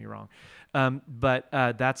 Don't get me wrong. But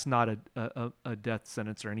that's not a death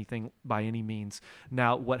sentence or anything by any means.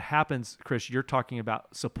 Now, what happens, Chris? You're talking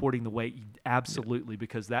about supporting the weight. Absolutely,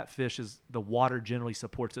 because that fish the water generally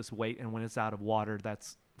supports its weight, and when it's out of water,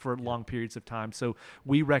 that's for long periods of time. So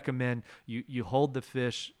we recommend you hold the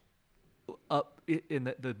fish up in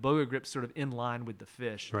the boga grip sort of in line with the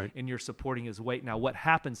fish, right, and you're supporting his weight. Now, what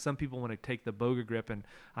happens, some people want to take the boga grip, and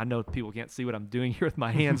I know people can't see what I'm doing here with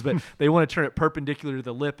my hands, but they want to turn it perpendicular to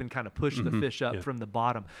the lip and kind of push the fish up from the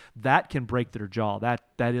bottom. That can break their jaw. That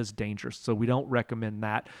is dangerous. So we don't recommend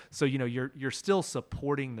that. So, you're still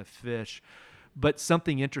supporting the fish. But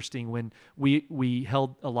something interesting, when we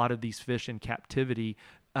held a lot of these fish in captivity,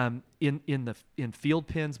 in field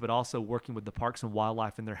pens, but also working with the Parks and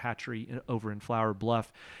Wildlife in their hatchery over in Flower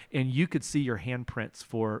Bluff, and you could see your handprints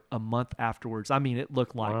for a month afterwards. I mean, it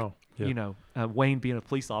looked like Wayne being a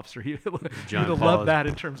police officer, he'd have loved that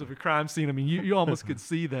in terms of a crime scene. I mean, you almost could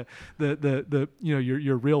see the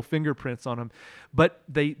your real fingerprints on them, but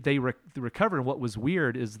they recovered. And what was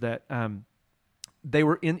weird is that they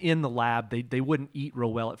were in the lab. They wouldn't eat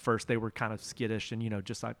real well at first. They were kind of skittish and,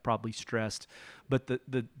 just like probably stressed. But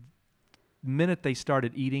the minute they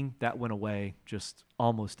started eating, that went away just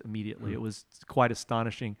almost immediately. It was quite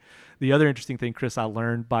astonishing. The other interesting thing, Chris, I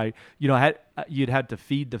learned by, you'd had to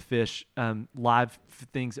feed the fish live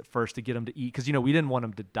things at first to get them to eat. Because, we didn't want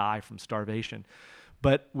them to die from starvation.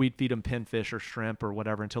 But we'd feed them pinfish or shrimp or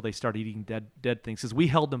whatever until they started eating dead things. Because we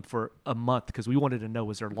held them for a month because we wanted to know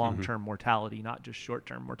was there long-term mortality, not just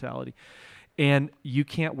short-term mortality. And you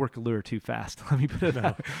can't work a lure too fast. Let me put it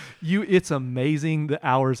that way. It's amazing the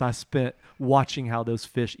hours I spent watching how those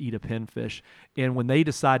fish eat a pinfish. And when they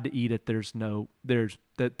decide to eat it,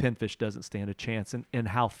 that pinfish doesn't stand a chance. And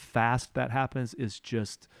how fast that happens is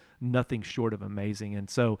just nothing short of amazing. And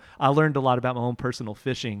so I learned a lot about my own personal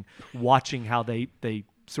fishing, watching how they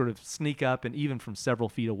sort of sneak up, and even from several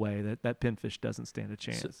feet away, that pinfish doesn't stand a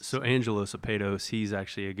chance. So Angelo Cepedos, he's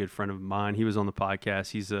actually a good friend of mine. He was on the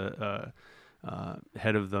podcast. He's a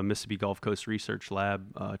head of the Mississippi Gulf Coast Research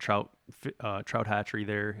Lab, trout hatchery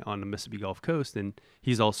there on the Mississippi Gulf Coast, and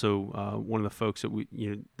he's also one of the folks that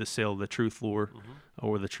the sale of the Truth lure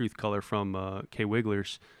or the Truth color from K.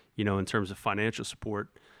 Wigglers, in terms of financial support.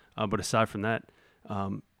 But aside from that,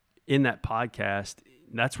 in that podcast,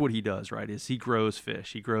 that's what he does, right? Is he grows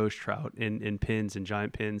fish, he grows trout in pins and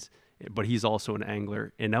giant pins, but he's also an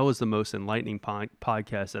angler, and that was the most enlightening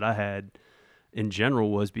podcast that I had in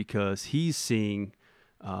general, was because he's seeing,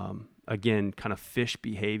 again, kind of fish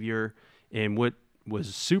behavior. And what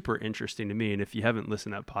was super interesting to me, and if you haven't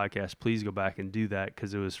listened to that podcast, please go back and do that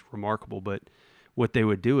because it was remarkable. But what they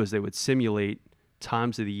would do is they would simulate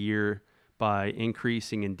times of the year by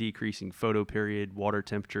increasing and decreasing photo period, water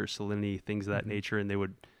temperature, salinity, things of that nature. And they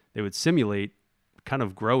would simulate kind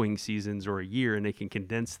of growing seasons or a year, and they can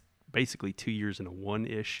condense basically 2 years into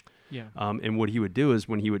one-ish. Yeah. And what he would do is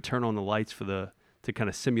when he would turn on the lights to kind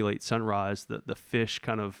of simulate sunrise, the fish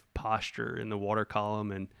kind of posture in the water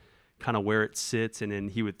column and kind of where it sits, and then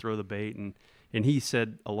he would throw the bait. And he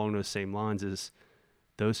said along those same lines is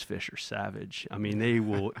those fish are savage. I mean, they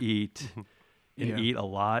will eat and eat a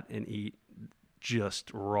lot and eat just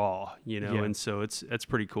raw, and so it's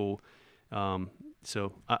pretty cool.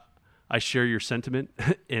 So I share your sentiment,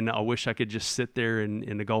 and I wish I could just sit there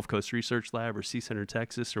in the Gulf Coast Research Lab or Sea Center,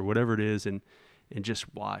 Texas, or whatever it is, and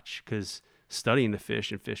just watch, because studying the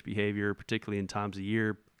fish and fish behavior, particularly in times of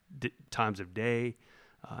year, times of day,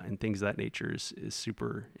 and things of that nature is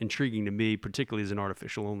super intriguing to me, particularly as an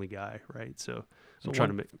artificial only guy, right? So I'm trying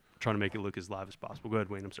to make it look as live as possible. Go ahead,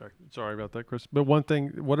 Wayne. I'm sorry. Sorry about that, Chris. But one thing,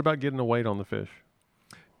 what about getting a weight on the fish?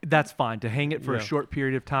 That's fine to hang it for a Yeah. short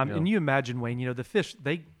period of time. Yeah. And you imagine, Wayne, the fish,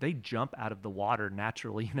 they jump out of the water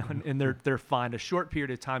naturally, and they're fine. A short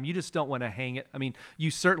period of time, you just don't want to hang it. I mean,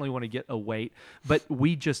 you certainly want to get a weight, but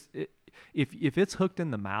we just, if it's hooked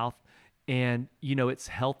in the mouth and, it's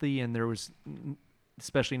healthy and there was,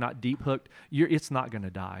 especially not deep hooked, it's not going to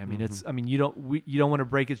die. I mean, you don't want to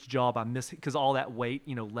break its jaw by missing, because all that weight,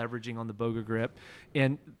 leveraging on the boga grip,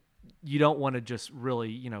 and you don't want to just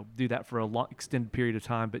really, do that for a long extended period of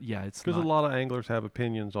time. But yeah, it's because a lot of anglers have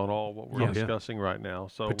opinions on all what we're discussing right now.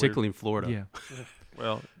 So particularly in Florida. Yeah.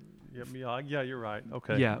 Well, yeah, you're right.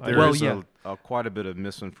 Okay. Yeah. There is quite a bit of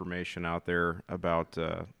misinformation out there about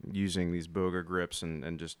using these boga grips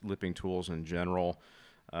and just lipping tools in general.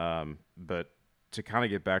 But to kind of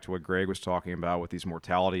get back to what Greg was talking about with these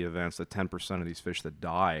mortality events, the 10% of these fish that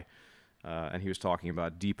die, and he was talking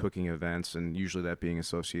about deep hooking events, and usually that being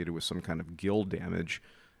associated with some kind of gill damage.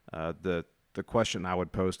 The question I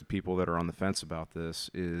would pose to people that are on the fence about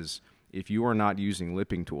this is, if you are not using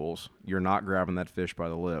lipping tools, you're not grabbing that fish by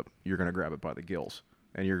the lip, you're going to grab it by the gills.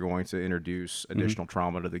 And you're going to introduce additional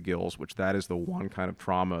trauma to the gills, which that is the one kind of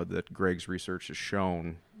trauma that Greg's research has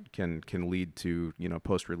shown can lead to,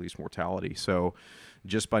 post-release mortality. So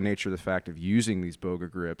just by nature of the fact of using these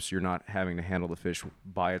boga grips, you're not having to handle the fish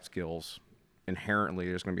by its gills. Inherently,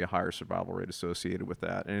 there's going to be a higher survival rate associated with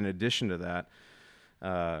that. And in addition to that,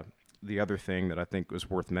 the other thing that I think was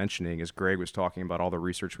worth mentioning is Greg was talking about all the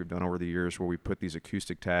research we've done over the years where we put these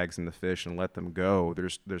acoustic tags in the fish and let them go.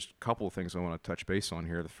 There's a couple of things I want to touch base on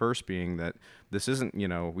here. The first being that this isn't,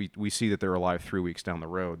 we see that they're alive 3 weeks down the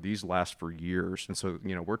road. These last for years. And so,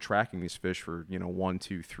 we're tracking these fish for, 1,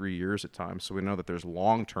 2, 3 years at times. So we know that there's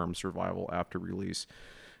long-term survival after release.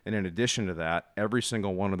 And in addition to that, every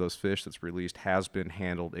single one of those fish that's released has been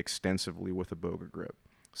handled extensively with a boga grip.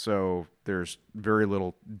 So there's very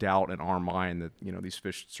little doubt in our mind that, these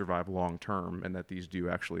fish survive long term and that these do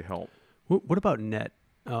actually help. What about net?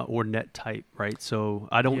 or net type, right? So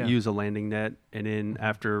I don't Yeah. use a landing net. And then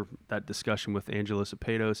after that discussion with Angelo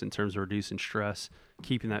Cepedos in terms of reducing stress,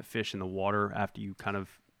 keeping that fish in the water after you kind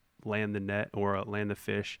of land the net or land the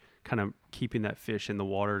fish, kind of keeping that fish in the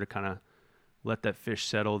water to kind of let that fish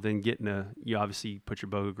settle, then you obviously put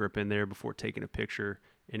your boga grip in there before taking a picture,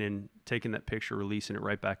 and then taking that picture, releasing it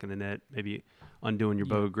right back in the net, maybe undoing your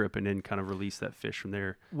boga grip, and then kind of release that fish from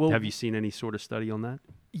there. Well, have you seen any sort of study on that?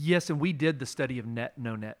 Yes, and we did the study of net,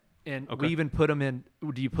 no net. And Okay. we even put them in,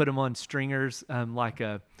 do you put them on stringers, like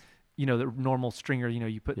the normal stringer,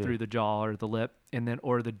 you put through the jaw or the lip, and then,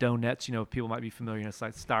 or the dough nets, people might be familiar, it's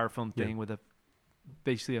like styrofoam thing with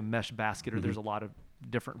basically a mesh basket, or there's a lot of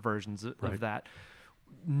different versions of that.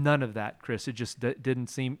 None of that, Chris. It just didn't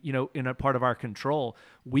seem, in a part of our control.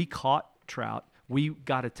 We caught trout. We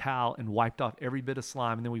got a towel and wiped off every bit of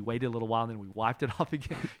slime, and then we waited a little while, and then we wiped it off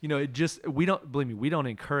again. We don't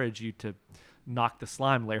encourage you to knock the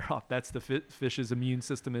slime layer off. That's the fish's immune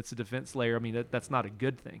system. It's a defense layer. I mean, that's not a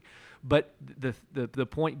good thing. But the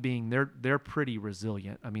point being, they're pretty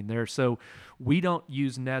resilient. I mean, so we don't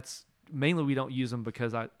use nets. Mainly, we don't use them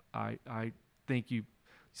because I think you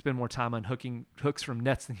spend more time unhooking hooks from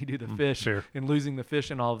nets than you do the fish and losing the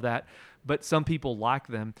fish and all of that. But some people like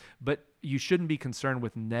them. But you shouldn't be concerned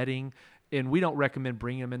with netting. And we don't recommend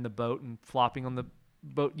bringing them in the boat and flopping on the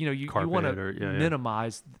boat. You want to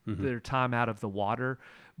minimize their time out of the water.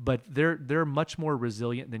 But they're much more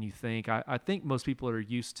resilient than you think. I think most people are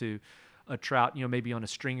used to a trout, maybe on a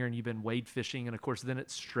stringer, and you've been wade fishing, and of course then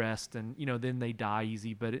it's stressed, and then they die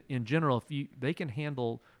easy. But in general, they can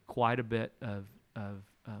handle quite a bit of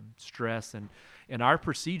stress, and our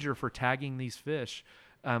procedure for tagging these fish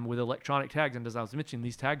with electronic tags, and as I was mentioning,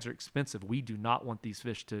 these tags are expensive. We do not want these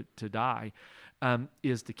fish to die.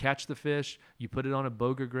 Is to catch the fish, you put it on a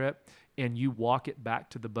boga grip, and you walk it back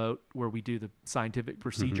to the boat where we do the scientific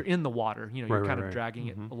procedure in the water. You're kind of dragging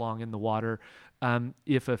it along in the water.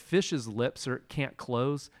 If a fish's lips can't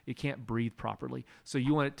close, it can't breathe properly. So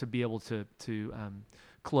you want it to be able to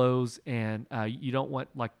close, and you don't want,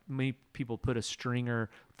 like many people put a stringer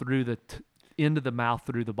through the into the mouth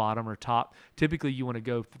through the bottom or top. Typically, you want to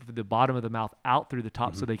go through the bottom of the mouth out through the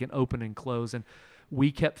top so they can open and close. And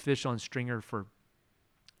we kept fish on stringer for,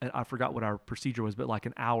 I forgot what our procedure was, but like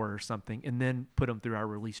an hour or something, and then put them through our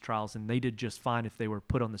release trials, and they did just fine if they were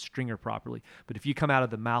put on the stringer properly. But if you come out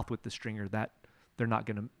of the mouth with the stringer,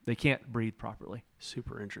 they can't breathe properly.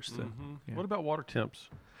 Super interesting. Yeah. What about water temps?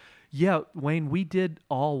 Yeah, Wayne, we did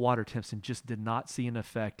all water temps and just did not see an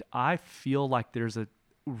effect. I feel like there's a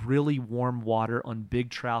really warm water on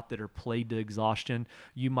big trout that are played to exhaustion.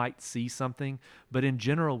 You might see something, but in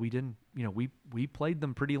general, we didn't. We played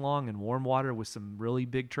them pretty long in warm water with some really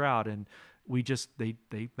big trout, and we just they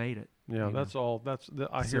made it. Yeah, that's all.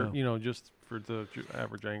 I hear. Just for the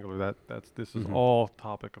average angler, this is all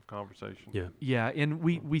topic of conversation. Yeah, and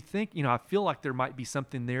we think, I feel like there might be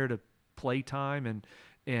something there to play time and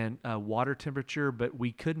water temperature, but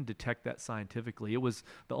we couldn't detect that scientifically. It was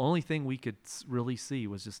the only thing we could really see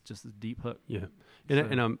was just a deep hook. Yeah,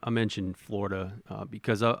 and I mentioned Florida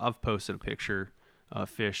because I've posted a picture of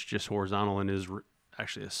fish just horizontal, and is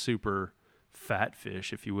actually a super fat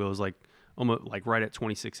fish, if you will. It was like almost like right at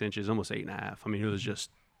 26 inches, almost 8.5. I mean, it was just.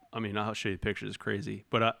 I mean, I'll show you the picture. It's crazy,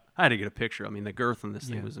 but I had to get a picture. I mean, the girth on this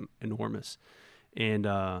thing was enormous. And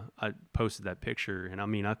I posted that picture, and I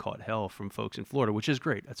mean, I caught hell from folks in Florida, which is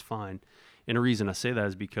great. That's fine. And the reason I say that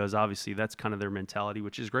is because obviously that's kind of their mentality,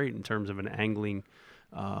 which is great in terms of an angling,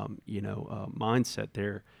 mindset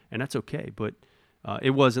there, and that's okay. But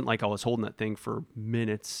it wasn't like I was holding that thing for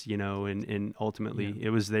minutes, and ultimately it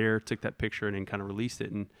was there, took that picture, and then kind of released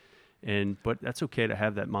it. But that's okay to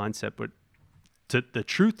have that mindset. But the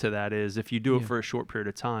truth to that is, if you do it for a short period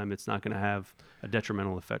of time, it's not going to have a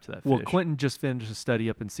detrimental effect to that fish. Well, Quentin just finished a study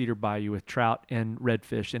up in Cedar Bayou with trout and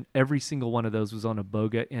redfish, and every single one of those was on a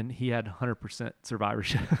boga, and he had 100%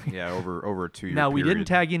 survivorship. Yeah, over a 2-year Now, we period. didn't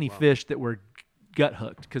tag any fish that were gut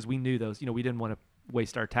hooked because we knew those. We didn't want to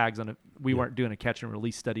waste our tags on it. We weren't doing a catch and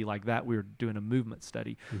release study like that. We were doing a movement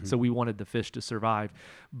study. So we wanted the fish to survive.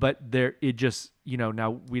 But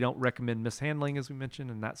now we don't recommend mishandling, as we mentioned,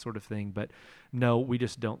 and that sort of thing. But no, we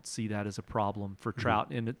just don't see that as a problem for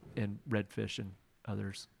trout and redfish and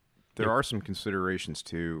others. There are some considerations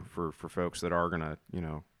too for folks that are gonna,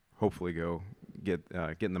 hopefully go get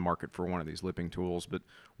in the market for one of these lipping tools. But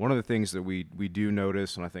one of the things that we do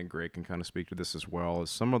notice, and I think Greg can kind of speak to this as well,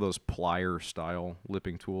 is some of those plier style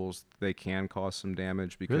lipping tools, they can cause some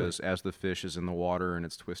damage because as the fish is in the water and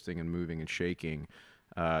it's twisting and moving and shaking,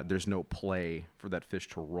 there's no play for that fish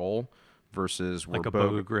to roll. versus like where a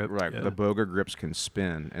boga grip. Right, the boga grips can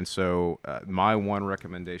spin. And so my one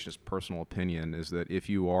recommendation, is personal opinion, is that if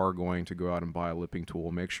you are going to go out and buy a lipping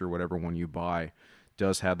tool, make sure whatever one you buy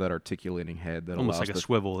does have that articulating head that almost allows like a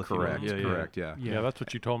swivel. If correct, you will. correct, yeah. Yeah, that's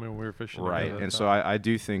what you told me when we were fishing. Right, together. and so I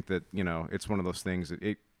do think that, it's one of those things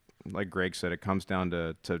that like Greg said, it comes down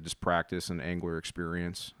to just practice and angler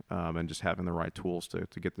experience, and just having the right tools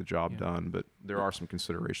to get the job done. But there are some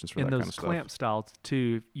considerations for that kind of stuff. And those clamp styles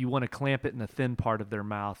too, you want to clamp it in the thin part of their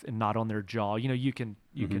mouth and not on their jaw. You can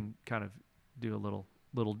kind of do a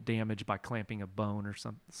little damage by clamping a bone or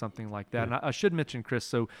something like that. And I should mention, Chris,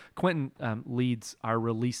 so Quentin leads our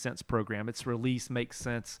Release Sense program. It's Release Makes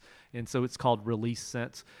Sense, and so it's called Release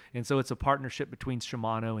Sense. And so it's a partnership between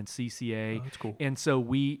Shimano and CCA. Oh, that's cool. And so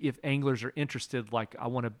if anglers are interested, like I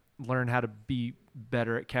want to learn how to be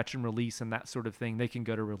better at catch and release and that sort of thing, they can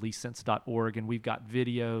go to releasesense.org, and we've got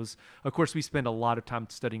videos. Of course, we spend a lot of time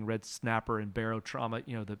studying red snapper and barotrauma,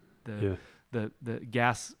 the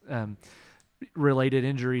gas related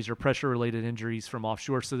injuries or pressure related injuries from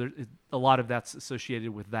offshore. So a lot of that's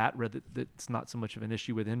associated with that. That's not so much of an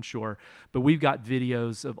issue with inshore, but we've got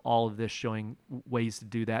videos of all of this showing ways to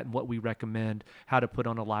do that and what we recommend, how to put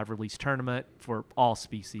on a live release tournament for all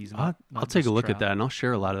species. I'll take a look at that, and I'll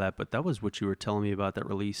share a lot of that, but that was what you were telling me about that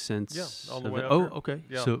Release Sense. Yeah, on the way up Oh, here. okay.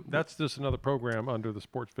 Yeah, so that's just another program under the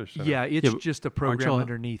Sports Fish Center. Yeah, it's just a program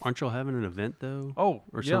underneath. Aren't y'all having an event though? Oh,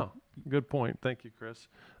 or yeah. Good point. Thank you, Chris.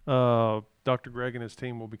 Dr. Greg and his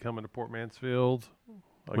team will be coming to Port Mansfield.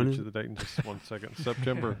 I'll get you the date in just 1 second.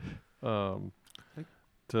 September,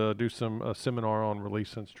 to do some seminar on Release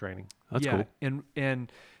Sense training. That's cool.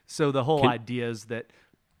 And so the whole idea is that,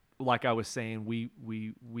 like I was saying, we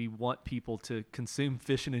want people to consume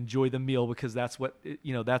fish and enjoy the meal, because that's what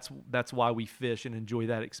that's why we fish and enjoy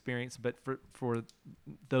that experience. But for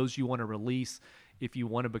those you want to release, if you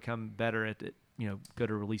want to become better at it, go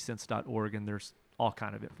to releasesense.org, and there's all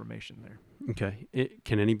kind of information there. Okay.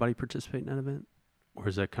 Can anybody participate in that event? Or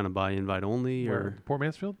is that kind of by invite only? Or Port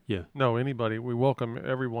Mansfield? Yeah. No, anybody. We welcome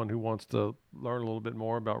everyone who wants to learn a little bit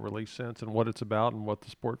more about Release Sense and what it's about and what the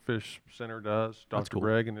Sport Fish Center does. That's Dr. cool.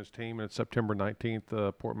 Greg and his team. And it's September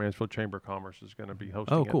 19th. Port Mansfield Chamber of Commerce is going to be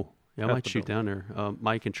hosting Oh, it. cool. Yeah, I at might the shoot building. down there.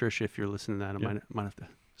 Mike and Trish, if you're listening to that, I might have to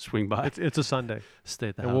swing by. It's a Sunday. Stay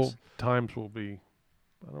at the And house. times will be,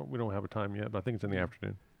 we don't have a time yet, but I think it's in the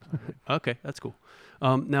afternoon. Okay, that's cool.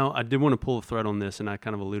 Now, I did want to pull a thread on this, and I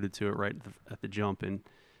kind of alluded to it right at the jump.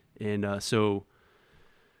 And so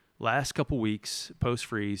last couple weeks,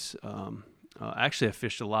 post-freeze, actually I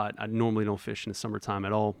fished a lot. I normally don't fish in the summertime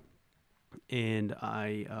at all. And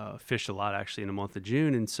I fished a lot, actually, in the month of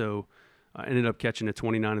June. And so I ended up catching a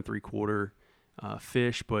 29 3/4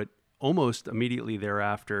 fish. But almost immediately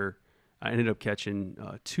thereafter, I ended up catching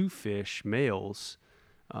 2 fish, males,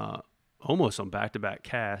 almost on back-to-back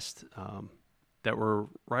cast, that were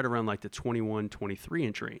right around like the 21, 23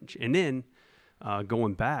 inch range. And then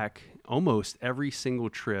going back, almost every single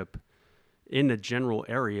trip in the general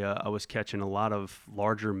area, I was catching a lot of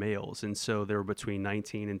larger males. And so they were between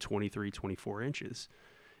 19 and 23, 24 inches.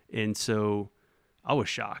 And so I was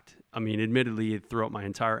shocked. I mean, admittedly, throughout my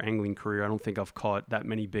entire angling career, I don't think I've caught that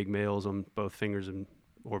many big males on both fingers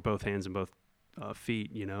or both hands and both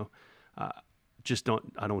feet,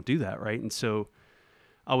 I don't do that, right? And so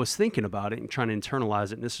I was thinking about it and trying to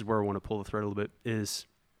internalize it, and this is where I want to pull the thread a little bit, is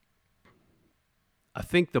I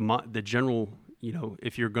think the general,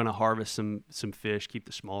 if you're going to harvest some fish, keep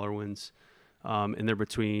the smaller ones, and they're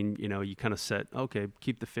between, you kind of set, okay,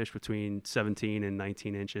 keep the fish between 17 and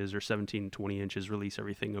 19 inches or 17 and 20 inches, release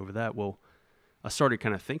everything over that. Well, I started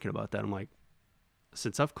kind of thinking about that. I'm like,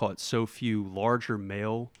 since I've caught so few larger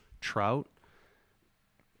male trout,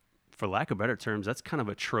 for lack of better terms, that's kind of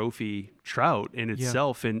a trophy trout in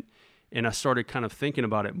itself. And I started kind of thinking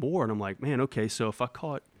about it more, and I'm like, man, okay, so if I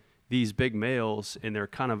caught these big males and they're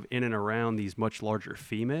kind of in and around these much larger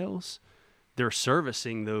females, they're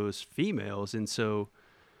servicing those females. And so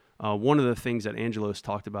one of the things that Angelos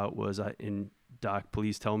talked about was, and Doc,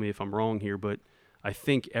 please tell me if I'm wrong here, but I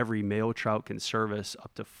think every male trout can service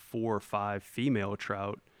up to 4 or 5 female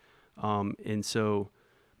trout. And so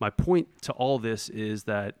my point to all this is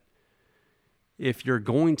that if you're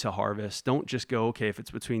going to harvest, don't just go, okay, if it's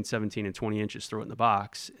between 17 and 20 inches, throw it in the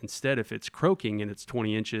box. Instead, if it's croaking and it's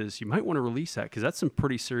 20 inches, you might want to release that, because that's some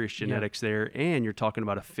pretty serious genetics there. And you're talking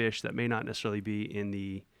about a fish that may not necessarily be in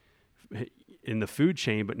the food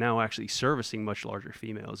chain, but now actually servicing much larger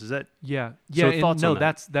females. Is that? Yeah. So thoughts on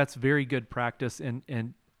that? That's very good practice.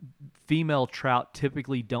 And female trout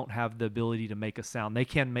typically don't have the ability to make a sound. They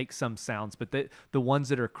can make some sounds, but the ones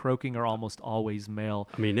that are croaking are almost always male.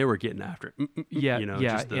 I mean, they were getting after it. Yeah, you know,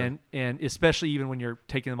 yeah, just the, and especially even when you're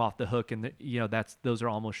taking them off the hook, and those are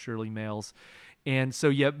almost surely males. And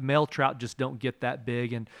so male trout just don't get that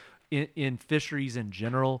big. And in fisheries in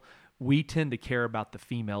general, we tend to care about the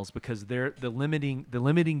females because they're the limiting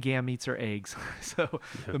gametes are eggs. So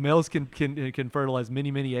the males can fertilize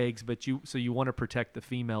many eggs, but you want to protect the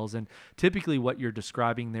females. And typically what you're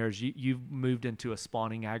describing there is you've moved into a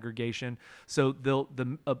spawning aggregation. So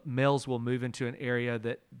the males will move into an area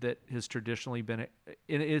that has traditionally been,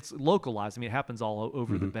 and it's localized. I mean, it happens all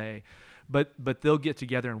over the bay, but they'll get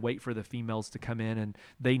together and wait for the females to come in, and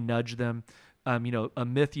they nudge them. A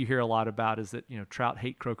myth you hear a lot about is that, trout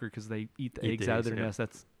hate croaker because they eat the eggs out of their nest.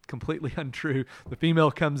 That's completely untrue. The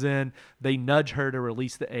female comes in, they nudge her to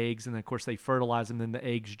release the eggs, and then, of course, they fertilize them, then the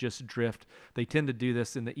eggs just drift. They tend to do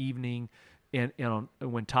this in the evening and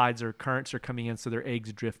when tides or currents are coming in, so their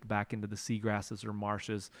eggs drift back into the seagrasses or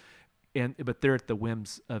marshes. But they're at the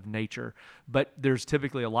whims of nature. But there's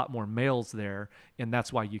typically a lot more males there, and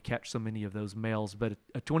that's why you catch so many of those males. But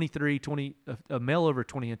a male over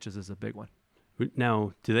 20 inches is a big one.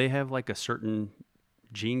 Now, do they have like a certain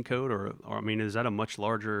gene code, or I mean, is that a much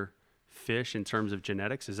larger fish in terms of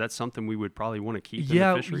genetics? Is that something we would probably want to keep in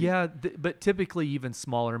the fishery? Yeah, but typically even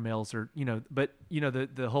smaller males are,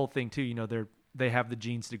 the whole thing too, they have the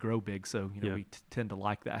genes to grow big, so we tend to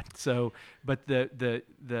like that. So, but the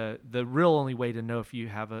real only way to know if you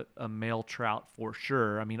have a male trout for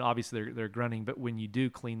sure, I mean, obviously they're grunting, but when you do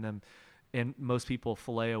clean them, and most people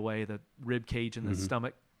fillet away the rib cage and the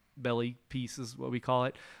stomach belly piece is what we call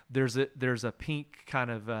it. There's a pink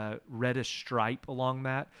kind of reddish stripe along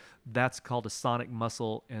that. That's called a sonic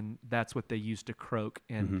muscle, and that's what they use to croak.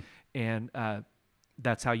 And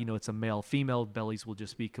that's how you know it's a male. Female bellies will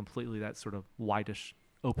just be completely that sort of whitish,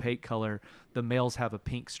 opaque color. The males have a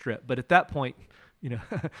pink strip, but at that point,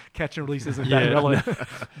 catch and release isn't that relevant.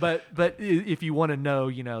 but if you want to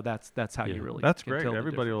know, that's how you really. That's can great. tell the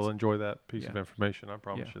Everybody will difference. enjoy that piece of information. I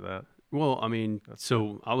promise you that. Well, I mean,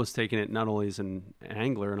 I was taking it not only as an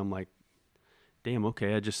angler, and I'm like, damn,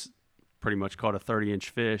 okay, I just pretty much caught a 30-inch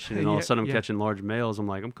fish, and then all of a sudden I'm catching large males. I'm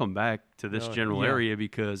like, I'm coming back to this general area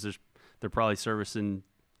because they're probably servicing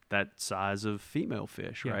that size of female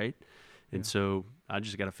fish, right? And so I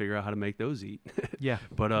just got to figure out how to make those eat.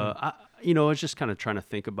 But I was just kind of trying to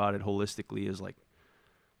think about it holistically as like,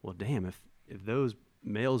 well, damn, if those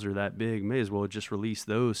males are that big, may as well just release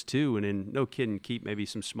those too, and then no kidding, keep maybe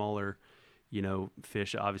some smaller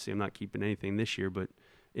fish. Obviously I'm not keeping anything this year, but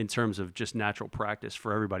in terms of just natural practice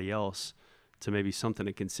for everybody else, to maybe something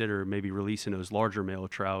to consider, maybe releasing those larger male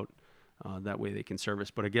trout, that way they can service.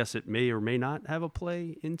 But I guess it may or may not have a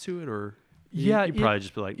play into it, or you probably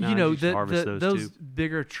just be like, nah, just harvest those too.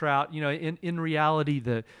 Bigger trout, in reality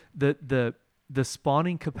the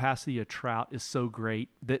spawning capacity of trout is so great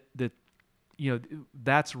that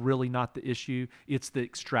that's really not the issue. It's the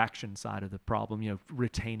extraction side of the problem.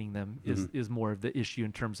 Retaining them is more of the issue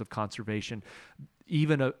in terms of conservation.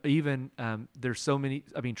 Even there's so many.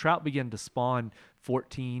 I mean, trout begin to spawn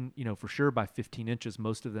 14, for sure by 15 inches.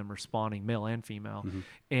 Most of them are spawning, male and female,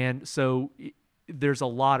 and so there's a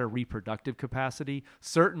lot of reproductive capacity.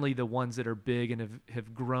 Certainly, the ones that are big and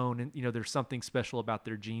have grown, and there's something special about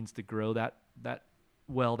their genes to grow that.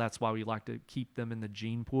 Well, that's why we like to keep them in the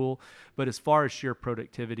gene pool. But as far as sheer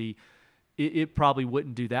productivity, it probably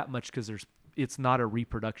wouldn't do that much because it's not a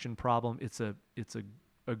reproduction problem. It's a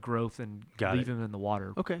growth and leave them in the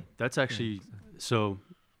water. Okay, that's actually so.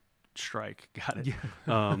 Strike, got it.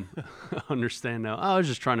 Understand now. I was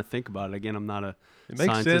just trying to think about it. Again, I'm not a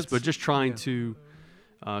scientist, but just trying to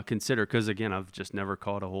consider, because again, I've just never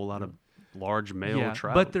caught a whole lot of large male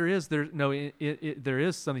trout. But there is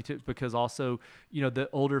something to it, because also the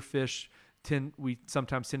older fish we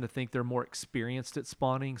sometimes tend to think they're more experienced at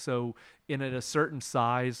spawning. So at a certain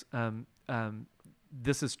size,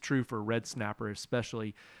 this is true for red snapper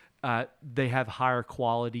especially. They have higher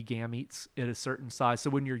quality gametes at a certain size.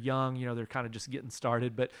 So when you're young, they're kind of just getting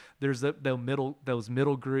started. But there's those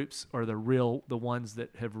middle groups are the ones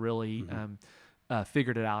that have really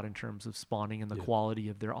figured it out in terms of spawning, and the quality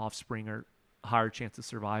of their offspring are higher chance of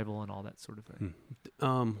survival and all that sort of thing.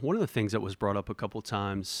 One of the things that was brought up a couple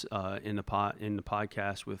times in the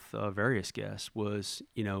podcast with various guests was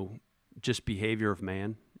just behavior of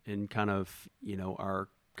man and kind of our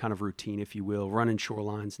kind of routine, if you will, running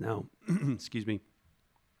shorelines now, excuse me,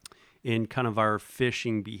 in kind of our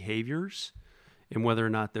fishing behaviors, and whether or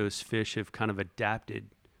not those fish have kind of adapted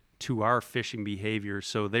to our fishing behavior.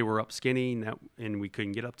 So they were up skinny, and we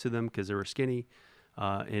couldn't get up to them because they were skinny.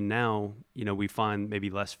 And now, we find maybe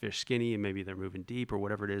less fish skinny and maybe they're moving deep or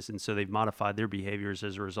whatever it is. And so they've modified their behaviors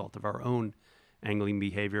as a result of our own angling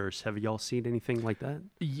behaviors. Have y'all seen anything like that?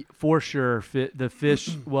 For sure. The fish,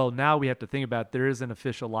 well, now we have to think about, there isn't a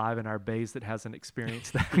fish alive in our bays that hasn't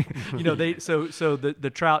experienced that. So the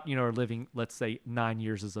trout, are living, let's say 9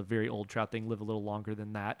 years is a very old trout. They can live a little longer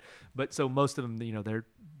than that. But so most of them,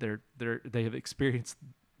 they have experienced,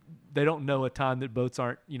 they don't know a time that boats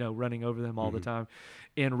aren't, running over them all the time.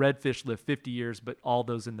 And redfish live 50 years, but all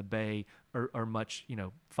those in the bay are much,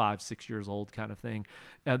 5-6 years old kind of thing.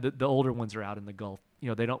 The older ones are out in the Gulf.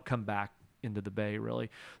 They don't come back into the bay really.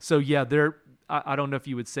 So yeah, I don't know if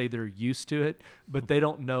you would say they're used to it, but they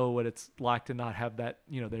don't know what it's like to not have that.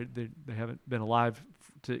 They haven't been alive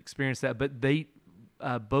to experience that. But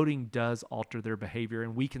boating does alter their behavior,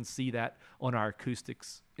 and we can see that on our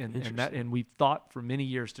acoustics. And we've thought for many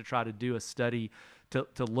years to try to do a study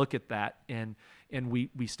to look at that, and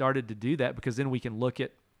we started to do that because then we can look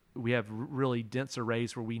at, we have really dense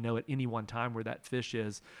arrays where we know at any one time where that fish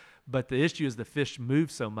is. But the issue is the fish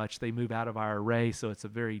move so much, they move out of our array, so it's a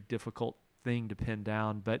very difficult thing to pin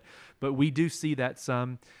down. But we do see that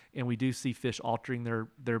some, and we do see fish altering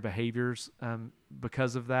their behaviors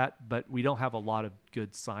because of that. But we don't have a lot of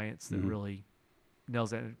good science that really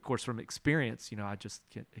nails that. And of course, from experience, I just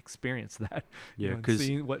can't experience that. Yeah, because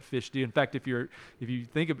seeing what fish do. In fact, if you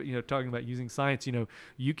think about talking about using science,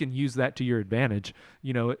 you can use that to your advantage.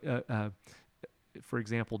 For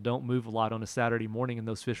example, don't move a lot on a Saturday morning, and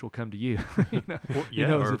those fish will come to you.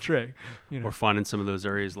 It's a trick. Or finding some of those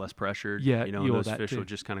areas less pressured. Yeah, and those fish will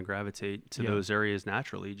just kind of gravitate to those areas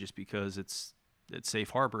naturally, just because it's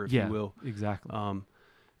safe harbor, if you will. Exactly.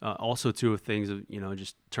 Also, two of things,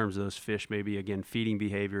 just in terms of those fish, maybe again feeding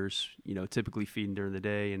behaviors. Typically feeding during the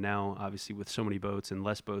day, and now obviously with so many boats and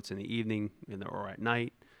less boats in the evening or at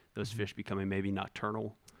night, those fish becoming maybe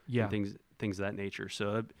nocturnal. Yeah. And things of that nature.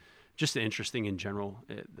 So. Just interesting in general.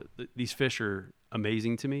 These fish are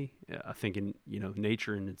amazing to me. I think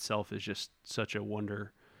nature in itself is just such a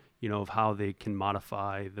wonder, of how they can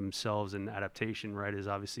modify themselves, and adaptation, right, is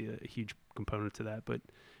obviously a huge component to that. But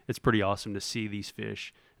it's pretty awesome to see these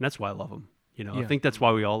fish, and that's why I love them. I think that's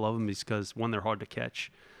why we all love them, is because one, they're hard to catch,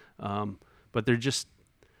 but they're just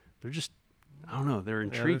I don't know. They're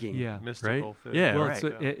intriguing. Mystical right? fish. Yeah. Well,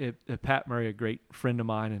 right. Pat Murray, a great friend of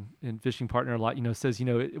mine and fishing partner a lot, says,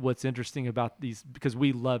 what's interesting about these, because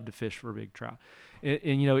we love to fish for big trout, and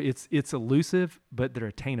it's elusive, but they're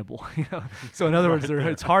attainable. So in other words,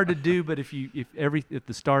 it's hard to do, but if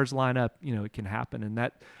the stars line up, it can happen, and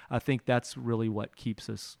that, I think that's really what keeps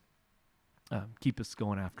us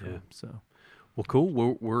going after them. So. Well,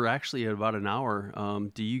 cool. We're actually at about an hour.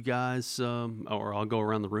 Do you guys, or I'll go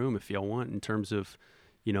around the room if y'all want, in terms of,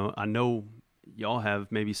 I know y'all have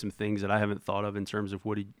maybe some things that I haven't thought of in terms of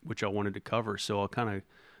what y'all wanted to cover. So I'll kind of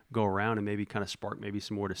go around and maybe kind of spark maybe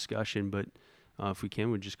some more discussion. But if we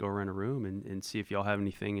can, we'll just go around the room and see if y'all have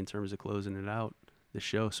anything in terms of closing it out, the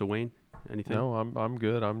show. So Wayne, anything? No, I'm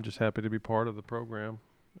good. I'm just happy to be part of the program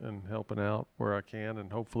and helping out where I can,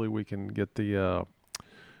 and hopefully we can get the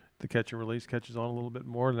catch and release catches on a little bit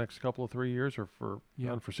more in the next couple of 3 years, or for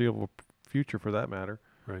unforeseeable future for that matter.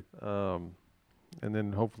 Right. And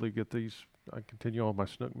then hopefully get these. I continue on my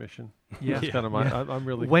snook mission. Yeah. That's kind of my. I'm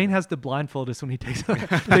really. Wayne has to blindfold us when he takes on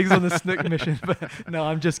the snook mission. But no,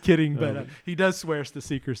 I'm just kidding. But he does swear us to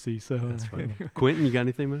secrecy. So that's fine. Quentin, you got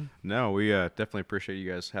anything, man? No, we definitely appreciate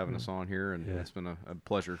you guys having us on here, and it's been a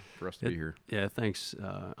pleasure for us to be here. Yeah, thanks.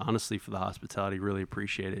 Honestly, for the hospitality, really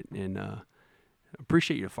appreciate it, and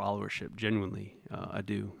appreciate your followership. Genuinely, I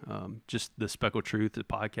do. Just the Speckled Truth, the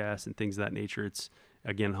podcast, and things of that nature. It's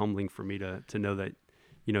again humbling for me to know that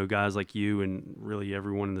guys like you and really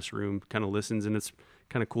everyone in this room kind of listens, and it's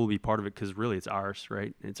kind of cool to be part of it, because really it's ours,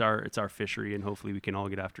 right? It's our fishery, and hopefully we can all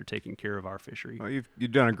get after taking care of our fishery. Well,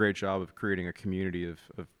 you've done a great job of creating a community of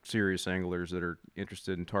serious anglers that are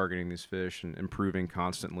interested in targeting these fish and improving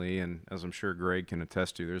constantly. And as I'm sure Greg can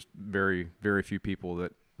attest to, there's very, very few people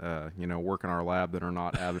that work in our lab that are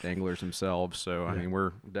not avid anglers themselves. So I mean,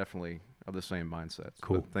 we're definitely of the same mindset.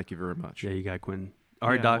 Cool. But thank you very much. Yeah, you got Quentin. All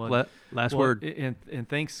right, Doc. Last word. And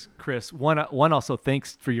thanks, Chris. One also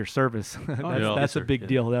thanks for your service. That's a big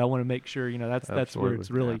deal. That I want to make sure that's where it's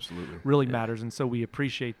really matters, and so we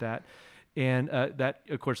appreciate that. And that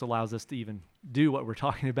of course allows us to even do what we're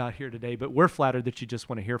talking about here today. But we're flattered that you just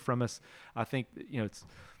want to hear from us. I think it's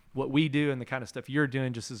what we do and the kind of stuff you're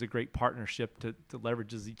doing just is a great partnership to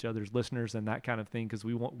leverage each other's listeners and that kind of thing, because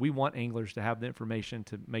we want anglers to have the information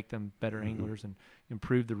to make them better anglers and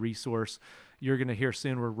improve the resource. You're going to hear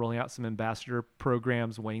soon we're rolling out some ambassador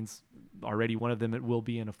programs. Wayne's already one of them, it will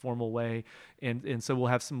be in a formal way. And so we'll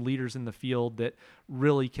have some leaders in the field that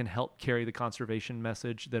really can help carry the conservation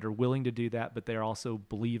message, that are willing to do that, but they also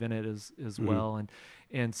believe in it as well.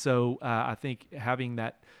 And so I think having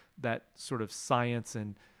that sort of science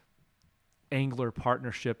and angler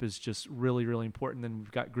partnership is just really, really important. Then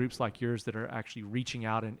we've got groups like yours that are actually reaching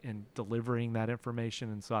out and delivering that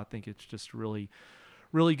information. And so I think it's just really,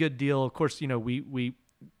 really good deal. Of course, we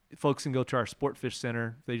folks can go to our Sportfish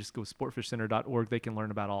Center. If they just go to sportfishcenter.org. They can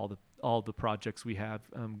learn about all the projects we have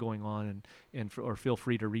going on, or feel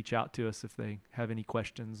free to reach out to us if they have any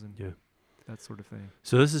questions and that sort of thing.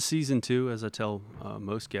 So this is season 2, as I tell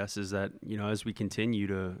most guests, is that, as we continue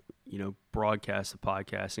to, broadcast the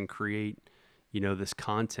podcast and create, this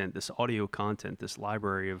content, this audio content, this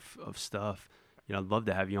library of stuff, I'd love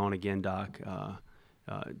to have you on again, Doc,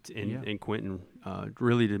 and Quentin,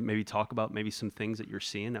 really to maybe talk about maybe some things that you're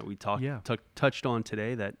seeing that we touched on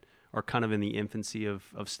today that are kind of in the infancy of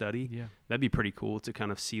study. Yeah. That'd be pretty cool to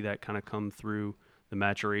kind of see that kind of come through the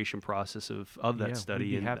maturation process of that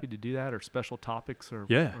study. We'd be happy to do that, or special topics or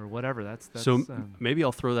whatever. That's so maybe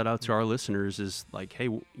I'll throw that out to our listeners is like, hey,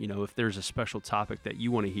 if there's a special topic that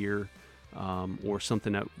you want to hear, or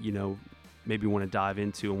something that, maybe want to dive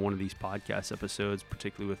into in one of these podcast episodes,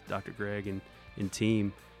 particularly with Dr. Greg and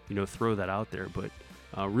team, throw that out there. But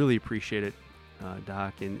really appreciate it,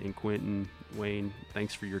 Doc and Quentin, Wayne.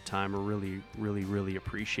 Thanks for your time. I really, really, really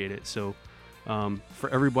appreciate it. So for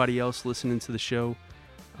everybody else listening to the show,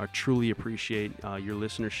 I truly appreciate your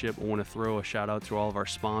listenership. I want to throw a shout out to all of our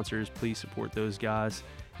sponsors. Please support those guys.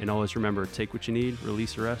 And always remember, take what you need,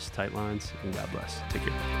 release the rest, tight lines, and God bless. Take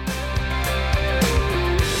care.